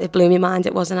far out. It blew my mind.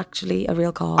 It wasn't actually a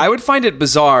real car. I would find it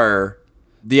bizarre,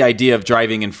 the idea of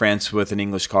driving in France with an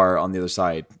English car on the other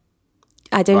side.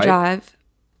 I don't drive.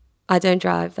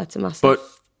 That's a massive. But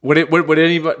would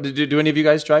anybody? Do any of you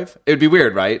guys drive? It would be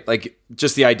weird, right? Like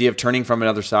just the idea of turning from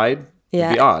another side. Yeah,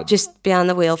 would be odd. Just behind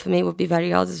the wheel for me would be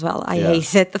very odd as well. I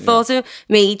hate it. The thought of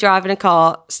me driving a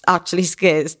car actually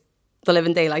scares the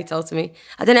living daylights out of me.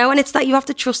 I don't know, and it's that you have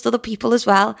to trust other people as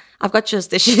well. I've got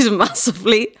trust issues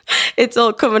massively. It's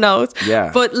all coming out. Yeah.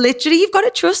 But literally, you've got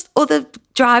to trust other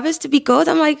drivers to be good.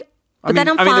 I'm like, then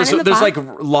I'm fine in the there's back.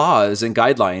 like laws and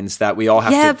guidelines that we all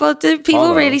have to Yeah, but do people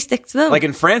follow. really stick to them? Like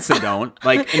in France, they don't.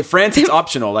 Like in France, it's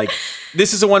optional. Like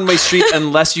this is a one-way street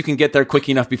unless you can get there quick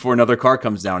enough before another car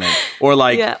comes down it. Or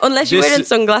like unless you're wearing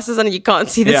sunglasses and you can't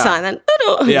see the sign, then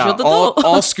shut the door.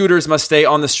 all scooters must stay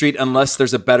on the street unless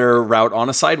there's a better route on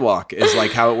a sidewalk. Is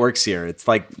like how it works here. It's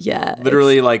like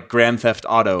literally like Grand Theft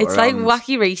Auto. It's like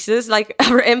wacky races, like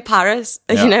in Paris.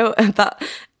 You know that.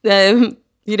 You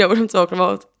know what I'm talking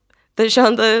about.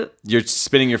 You're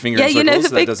spinning your finger in circles? Yeah, you know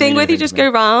the big thing where you just go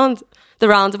round the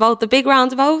roundabout, the big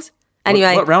roundabout.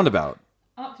 Anyway. What roundabout?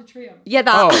 Arc de Triomphe. Yeah,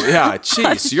 that. Oh, yeah.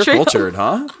 Jeez, you're cultured,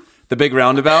 huh? The big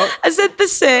roundabout? I said the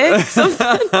six.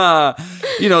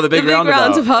 The big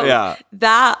roundabout. Yeah.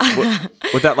 That.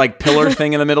 With that like pillar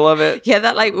thing in the middle of it? Yeah,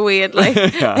 that like weird like.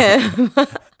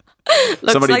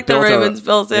 Looks somebody like the built Romans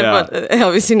built it, but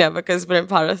obviously never because we're in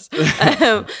Paris.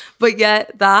 But yeah,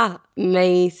 that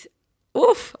made...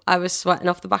 Oof, I was sweating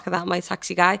off the back of that, my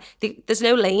taxi guy. There's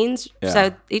no lanes,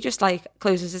 so he just like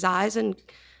closes his eyes and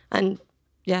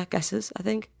guesses, I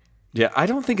think. Yeah, I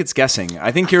don't think it's guessing.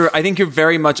 I think you're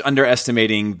very much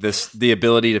underestimating the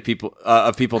ability of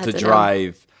people to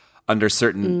drive under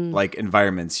certain like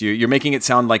environments. You're making it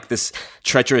sound like this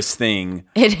treacherous thing.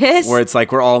 It is. Where it's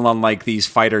like we're all on like these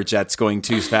fighter jets going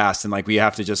too fast and like we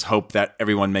have to just hope that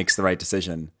everyone makes the right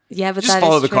decision. Yeah, but just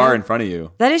follow the car in front of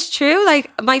you. That is true. Like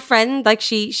my friend, like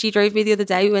she drove me the other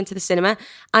day. We went to the cinema,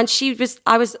 and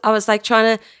I was like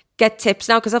trying to get tips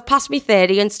now because I've passed me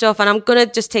 30 and stuff, and I'm gonna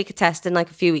just take a test in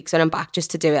like a few weeks when I'm back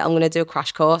just to do it. I'm gonna do a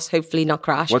crash course, hopefully not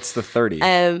crash. What's the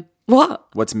 30? What?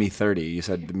 What's me 30? You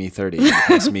said me 30.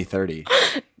 Pass me 30.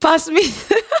 Pass me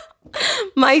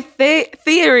my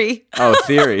theory. Oh,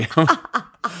 theory.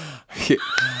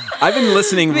 I've been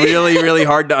listening really, really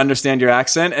hard to understand your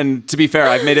accent, and to be fair,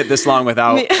 I've made it this long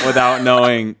without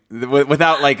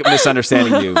like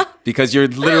misunderstanding you because you're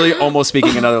literally almost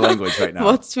speaking another language right now.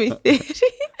 What's me theory?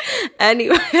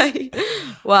 Anyway,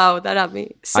 wow, that had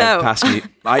me. So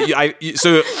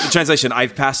so translation,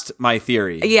 I've passed my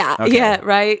theory. Yeah, okay. Yeah,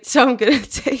 right. So I'm gonna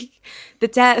take the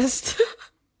test.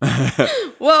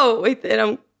 Whoa, wait, then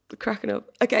I'm cracking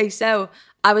up. Okay, so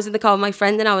I was in the car with my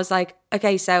friend, and I was like,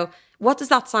 okay, so what does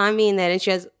that sign mean then? And she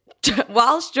goes,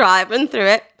 whilst driving through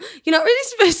it, you're not really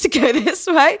supposed to go this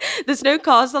way. There's no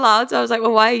cars allowed. So I was like,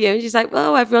 well, why are you? And she's like,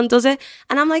 well, everyone does it.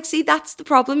 And I'm like, see, that's the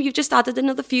problem. You've just added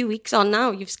another few weeks on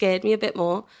now. You've scared me a bit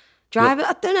more. Driving,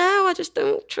 I don't know. I just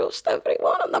don't trust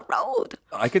everyone on the road.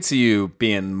 I could see you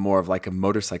being more of like a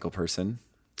motorcycle person.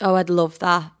 Oh, I'd love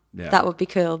that. Yeah. That would be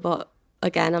cool. But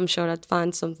again, I'm sure I'd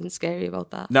find something scary about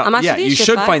that. No, you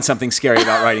should find something scary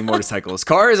about riding motorcycles.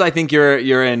 Cars, I think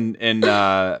you're in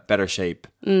better shape.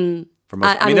 I mean,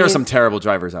 there are some terrible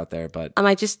drivers out there, but I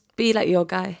might just be like your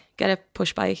guy, get a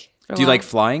push bike. Do you like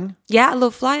flying? Yeah, I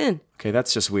love flying. Okay,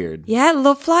 that's just weird. Yeah, I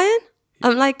love flying.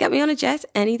 I'm like, get me on a jet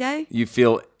any day. You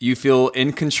feel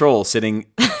in control sitting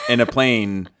in a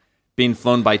plane being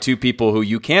flown by two people who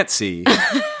you can't see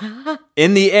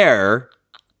in the air.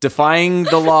 Defying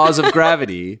the laws of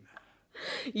gravity.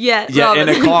 Yeah, in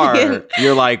a car,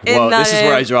 you're like, whoa, this is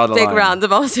where I draw the line. Big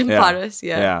roundabout in Paris,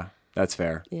 Yeah, that's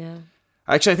fair. Yeah.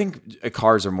 Actually, I think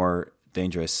cars are more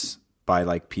dangerous by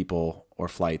like people or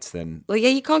flights than... Well, yeah,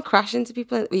 you can't crash into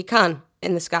people. Well, you can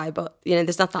in the sky, but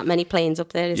there's not that many planes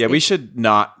up there. We should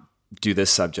not do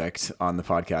this subject on the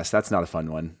podcast. That's not a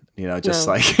fun one. Like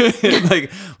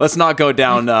let's not go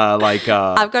down I've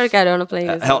got to get on a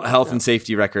plane. Health and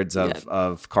safety records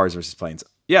of cars versus planes.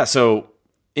 Yeah, so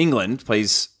England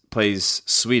plays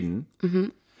Sweden. Mm-hmm.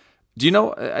 Do you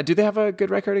know? Do they have a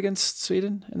good record against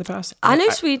Sweden in the past? I know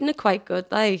Sweden are quite good.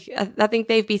 Like I think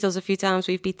they've beat us a few times.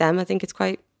 We've beat them. I think it's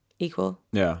quite equal.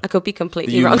 Yeah. I could be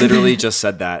completely wrong. You literally just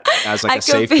said that as like a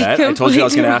safe bet. I told you I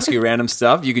was going to ask you random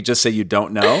stuff. You could just say you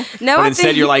don't know. No, but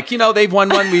instead you're like, they've won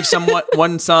one. We've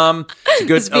won some.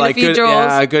 Good, like good draws.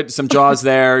 Yeah, good. Some draws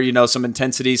there. some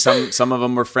intensity. Some of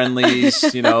them were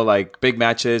friendlies. Like big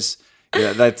matches.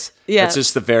 Yeah, that's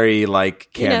just the very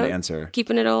canned answer.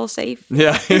 Keeping it all safe.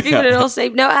 Yeah, keeping it all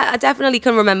safe. No, I definitely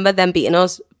can remember them beating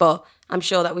us, but I'm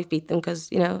sure that we've beat them because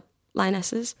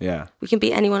Lionesses. Yeah, we can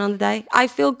beat anyone on the day. I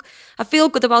feel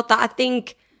good about that. I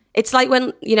think it's like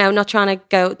when not trying to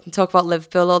go and talk about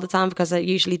Liverpool all the time because I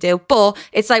usually do, but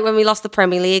it's like when we lost the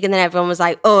Premier League and then everyone was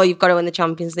like, "Oh, you've got to win the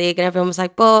Champions League," and everyone was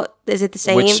like, "But is it the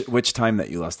same?" Which time that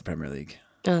you lost the Premier League?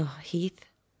 Oh, Heath.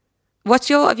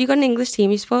 Have you got an English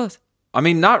team you support? I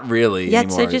mean, not really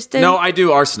anymore. So just No, I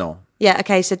do Arsenal. Yeah,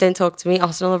 okay, so don't talk to me.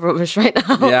 Arsenal are rubbish right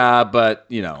now. Yeah, but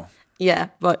Yeah,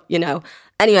 but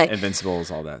Anyway. Invincibles,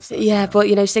 all that stuff. Yeah,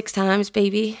 but 6 times,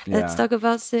 baby. Yeah. Let's talk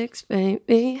about 6,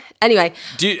 baby. Anyway.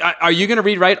 Are you going to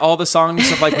rewrite all the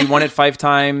songs of we won it 5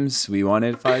 times, we won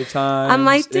it 5 times I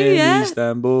might do, in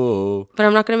Istanbul. But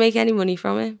I'm not going to make any money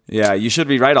from it. Yeah, you should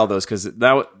rewrite all those because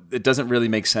it doesn't really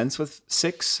make sense with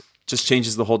 6. Just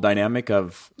changes the whole dynamic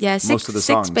of most of the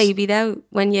songs. 6, baby, though,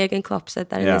 when Jurgen Klopp said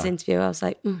that in his interview, I was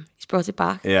like, he's brought it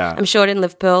back. Yeah. I'm sure in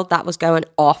Liverpool, that was going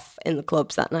off in the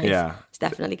clubs that night. Yeah. He's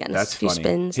definitely getting a few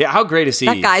spins. Yeah, how great is he?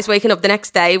 That guy's waking up the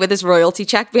next day with his royalty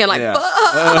check being like,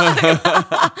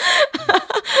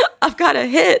 I've got a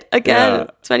hit again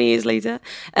 20 years later.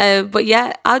 But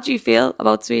yeah, how do you feel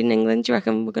about Sweden, England? Do you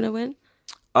reckon we're going to win?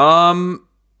 I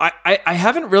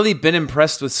haven't really been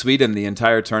impressed with Sweden the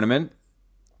entire tournament.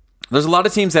 There's a lot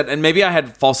of teams and maybe I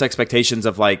had false expectations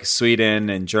of Sweden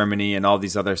and Germany and all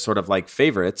these other sort of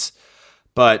favorites,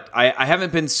 but I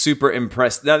haven't been super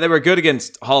impressed. Now, they were good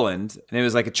against Holland and it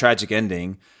was a tragic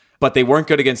ending. but they weren't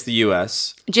good against the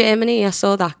US. Germany, I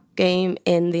saw that game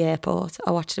in the airport.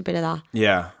 I watched a bit of that.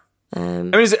 Yeah. I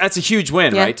mean, that's a huge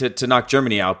win, right? To knock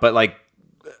Germany out. But like,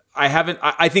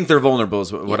 I think they're vulnerable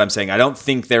is what I'm saying. I don't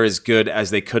think they're as good as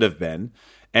they could have been.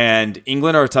 And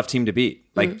England are a tough team to beat.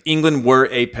 Like England were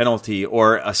a penalty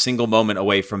or a single moment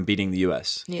away from beating the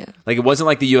US. Yeah. Like it wasn't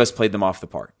like the US played them off the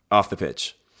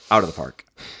pitch, out of the park.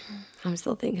 I'm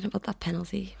still thinking about that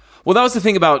penalty. Well, that was the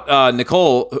thing about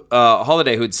Nicole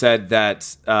Holiday, who'd said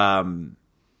that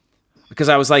because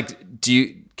I was like,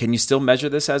 can you still measure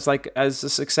this as a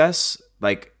success?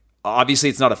 Like, obviously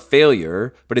it's not a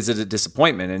failure, but is it a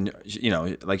disappointment?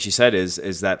 And like she said,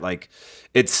 is that like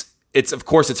it's of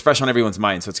course it's fresh on everyone's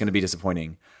mind, so it's going to be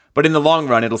disappointing. But in the long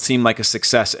run, it'll seem like a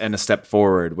success and a step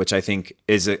forward, which I think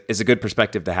is a good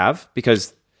perspective to have,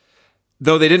 because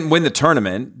though they didn't win the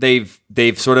tournament,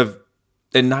 they've sort of,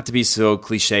 and not to be so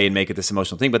cliche and make it this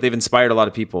emotional thing, but they've inspired a lot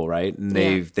of people, right? And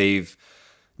they've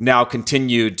now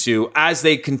continued to, as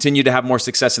they continue to have more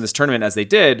success in this tournament as they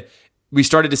did, we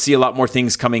started to see a lot more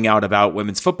things coming out about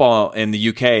women's football in the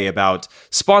UK, about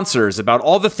sponsors, about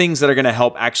all the things that are going to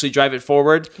help actually drive it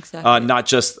forward, not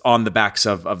just on the backs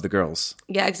of the girls.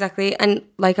 Yeah, exactly. And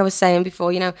like I was saying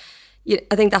before, I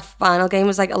think that final game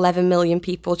was like 11 million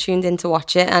people tuned in to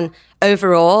watch it. And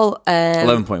overall...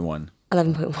 11.1.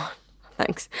 11.1.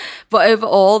 Thanks. But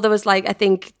overall, there was like, I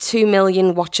think 2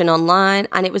 million watching online,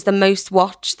 and it was the most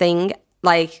watched thing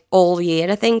like all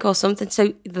year, I think, or something.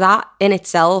 So that in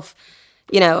itself...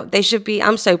 they should be,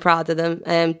 I'm so proud of them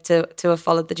to have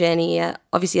followed the journey.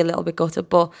 Obviously a little bit gutted,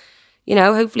 but,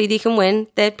 hopefully they can win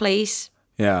 3rd place.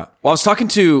 Yeah. Well, I was talking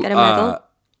to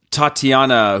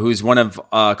Tatiana, who's one of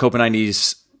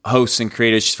Copa90's hosts and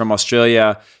creators. She's from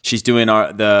Australia. She's doing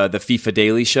the FIFA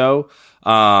Daily Show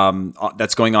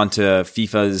that's going on to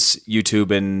FIFA's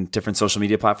YouTube and different social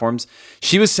media platforms.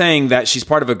 She was saying that she's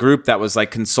part of a group that was like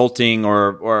consulting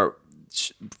or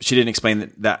she didn't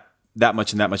explain that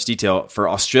much in that much detail for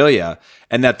Australia,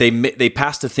 and that they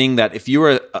passed a thing that if you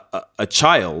were a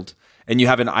child and you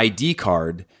have an ID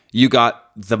card, you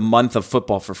got the month of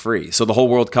football for free. So the whole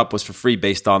World Cup was for free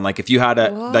based on like if you had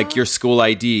like your school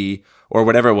ID or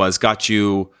whatever it was, got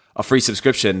you a free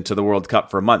subscription to the World Cup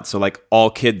for a month. So like all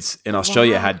kids in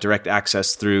Australia had direct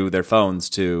access through their phones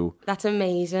to. That's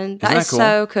amazing. That is cool?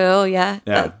 So cool. Yeah.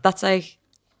 That's like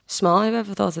small. I've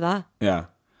never thought of that. Yeah.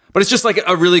 But it's just like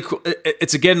a really cool,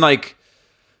 it's again like,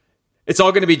 it's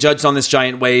all going to be judged on this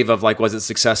giant wave of like, was it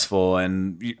successful?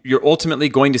 And you're ultimately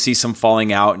going to see some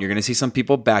falling out, and you're going to see some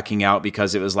people backing out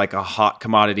because it was like a hot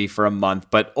commodity for a month.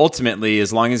 But ultimately,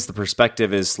 as long as the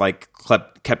perspective is like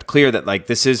kept clear that like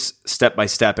this is step by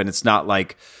step, and it's not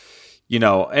like,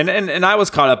 and I was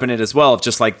caught up in it as well, of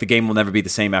just like the game will never be the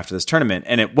same after this tournament,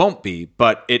 and it won't be,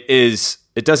 but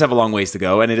it does have a long ways to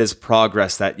go, and it is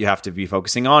progress that you have to be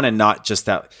focusing on, and not just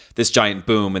this giant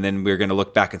boom. And then we're going to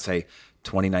look back and say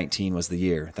 2019 was the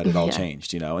year that it all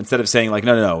changed, instead of saying like,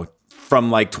 no, from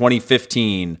like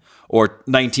 2015 or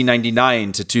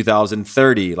 1999 to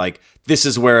 2030, like this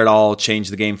is where it all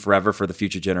changed the game forever for the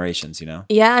future generations,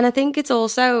 Yeah, and I think it's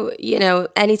also,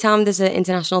 anytime there's an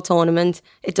international tournament,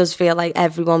 it does feel like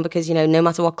everyone, because, no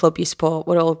matter what club you support,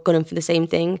 we're all gunning for the same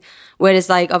thing. Whereas,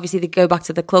 like, obviously they go back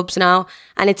to the clubs now,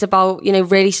 and it's about,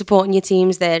 really supporting your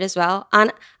teams there as well.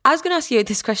 And I was going to ask you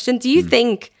this question. Do you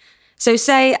think, so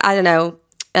say, I don't know,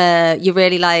 you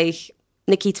really like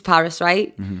Nikita Paris,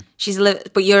 right? Mm-hmm.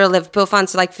 But you're a Liverpool fan,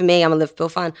 so like for me, I'm a Liverpool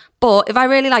fan. But if I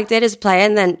really liked it as a player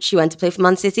and then she went to play for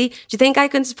Man City, do you think I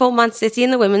can support Man City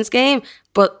in the women's game,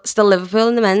 but still Liverpool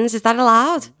in the men's? Is that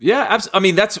allowed? Yeah, absolutely. I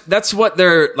mean, that's what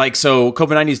they're like. So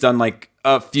Copa90's done like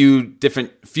a few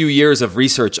years of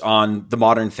research on the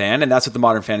modern fan, and that's what the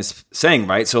modern fan is saying,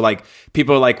 right? So like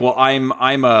people are like, well, I'm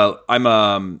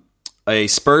a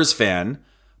Spurs fan,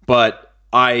 but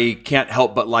I can't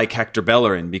help but like Hector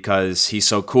Bellerin because he's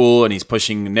so cool and he's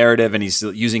pushing narrative and he's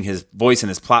using his voice and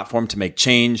his platform to make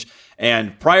change.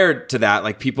 And prior to that,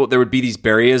 like there would be these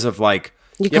barriers of like,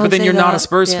 but then you're not a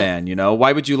Spurs fan,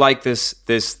 Why would you like this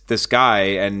guy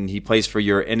and he plays for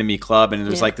your enemy club? And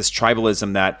there's like this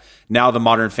tribalism that now the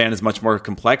modern fan is much more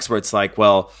complex, where it's like,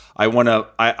 well, I want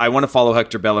to follow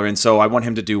Hector Bellerin, so I want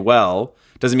him to do well.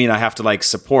 Doesn't mean I have to like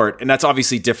support. And that's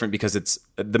obviously different because it's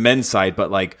the men's side, but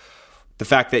like, the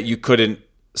fact that you couldn't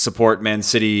support Man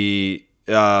City,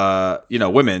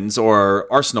 women's or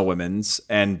Arsenal women's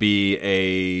and be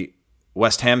a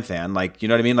West Ham fan, like, you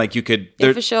know what I mean? Like you could,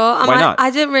 yeah, for sure. Why not?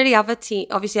 I didn't really have a team.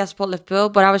 Obviously I support Liverpool,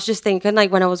 but I was just thinking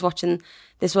like when I was watching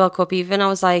this World Cup, even I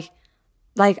was like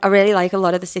I really like a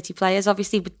lot of the City players,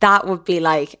 obviously, but that would be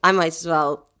like, I might as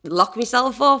well lock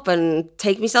myself up and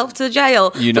take myself to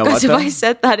jail. You know because what, if though? I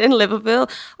said that in Liverpool,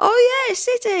 oh yeah,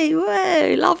 City,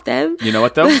 we love them. You know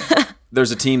what though?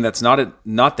 There's a team that's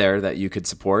not there that you could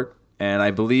support, and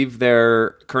I believe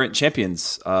they're current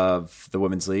champions of the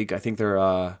Women's League. I think they're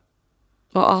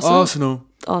Arsenal.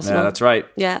 Yeah, that's right.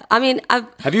 Yeah, I mean,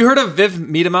 have you heard of Viv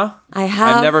Miedema? I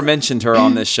have. I've never mentioned her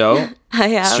on this show. I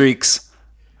have. Streaks.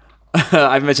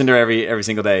 I've mentioned her every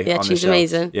single day. Yeah, on she's this show.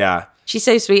 amazing. Yeah, she's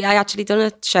so sweet. I actually done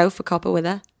a show for Copper with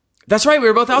her. that's right. We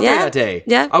were both out there that day.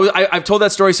 Yeah, I've told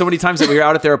that story so many times that we were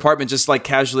out at their apartment, just like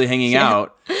casually hanging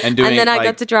out and doing. And then I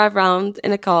got to drive around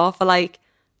in a car for like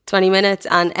 20 minutes,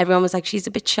 and everyone was like, she's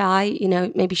a bit shy, you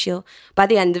know, maybe she'll... By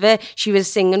the end of it, she was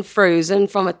singing Frozen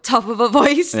from the top of her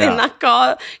voice in that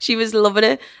car. She was loving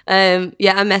it. I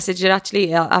messaged her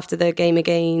actually after the game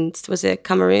against, was it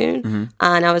Cameroon? Mm-hmm.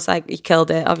 And I was like, you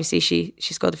killed it. Obviously, she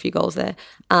scored a few goals there.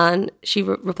 And she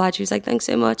replied, she was like, thanks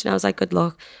so much. And I was like, good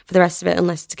luck for the rest of it,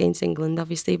 unless it's against England,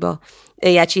 obviously. But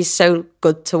yeah, she's so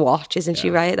good to watch, isn't she,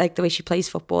 right? Like the way she plays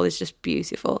football is just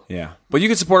beautiful. Yeah. Well, you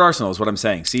can support Arsenal is what I'm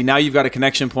saying. See, now you've got a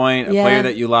connection point, a player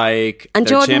that you like. And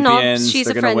they're Jordan champions. Nobbs, she's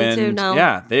they're a gonna friend win. too now.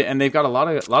 Yeah, they've got a lot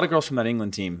of girls from that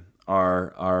England team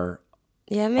are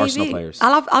maybe. Arsenal players.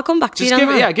 I'll come back to Just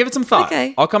you. give it some thought.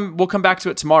 Okay. We'll come back to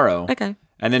it tomorrow. Okay.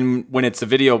 And then when it's a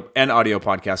video and audio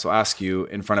podcast, we'll ask you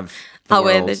in front of the I'll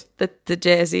world. wear the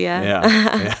jersey,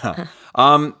 Yeah.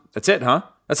 That's it, huh?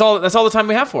 That's all the time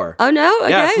we have for her. Oh no,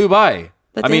 okay. Yeah, it flew by.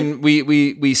 That's I mean,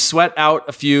 we sweat out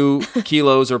a few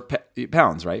kilos or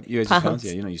pounds, right? You guys use Pounds. pounds?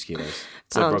 Yeah, you don't use kilos.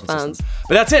 It's a Pounds, broken system.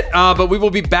 But that's it. But we will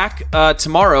be back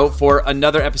tomorrow for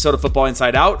another episode of Football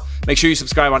Inside Out. Make sure you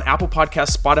subscribe on Apple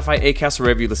Podcasts, Spotify, Acast, or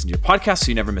wherever you listen to your podcast so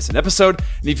you never miss an episode.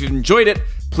 And if you've enjoyed it,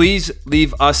 please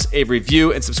leave us a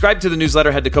review and subscribe to the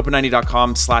newsletter. Head to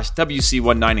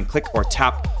copa90.com/WC19 and click or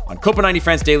tap on Copa 90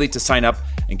 France Daily to sign up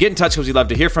and get in touch because we'd love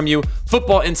to hear from you.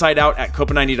 Football Inside Out at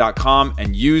copa90.com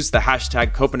and use the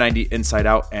hashtag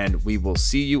Copa90InsideOut, and we will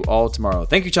see you all tomorrow.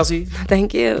 Thank you, Chelsea.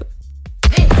 Thank you.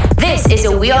 This is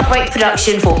a We Are Great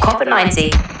production for Copa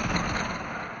 90.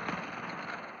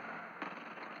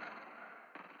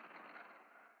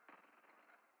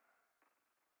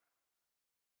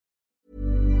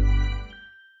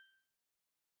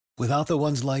 Without the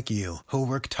ones like you, who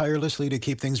work tirelessly to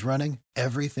keep things running,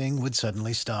 everything would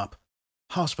suddenly stop.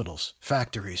 Hospitals,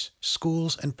 factories,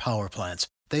 schools, and power plants,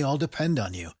 they all depend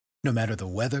on you. No matter the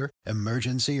weather,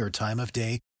 emergency, or time of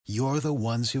day, you're the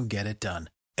ones who get it done.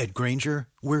 At Grainger,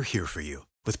 we're here for you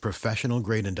with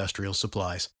professional-grade industrial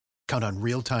supplies. Count on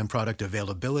real-time product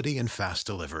availability and fast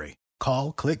delivery.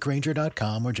 Call,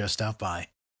 clickgrainger.com, or just stop by.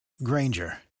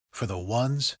 Grainger, for the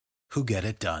ones who get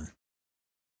it done.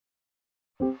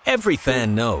 Every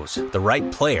fan knows the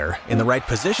right player in the right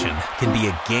position can be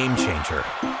a game changer.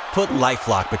 Put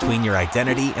LifeLock between your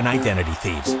identity and identity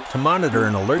thieves to monitor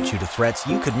and alert you to threats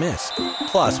you could miss.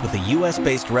 Plus, with a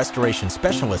U.S.-based restoration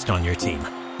specialist on your team,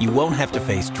 you won't have to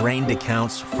face drained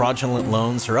accounts, fraudulent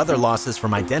loans, or other losses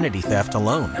from identity theft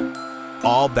alone.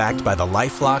 All backed by the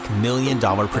LifeLock $1 Million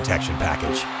Protection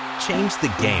Package. Change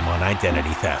the game on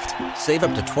identity theft. Save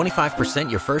up to 25%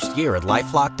 your first year at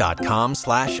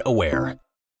LifeLock.com/aware.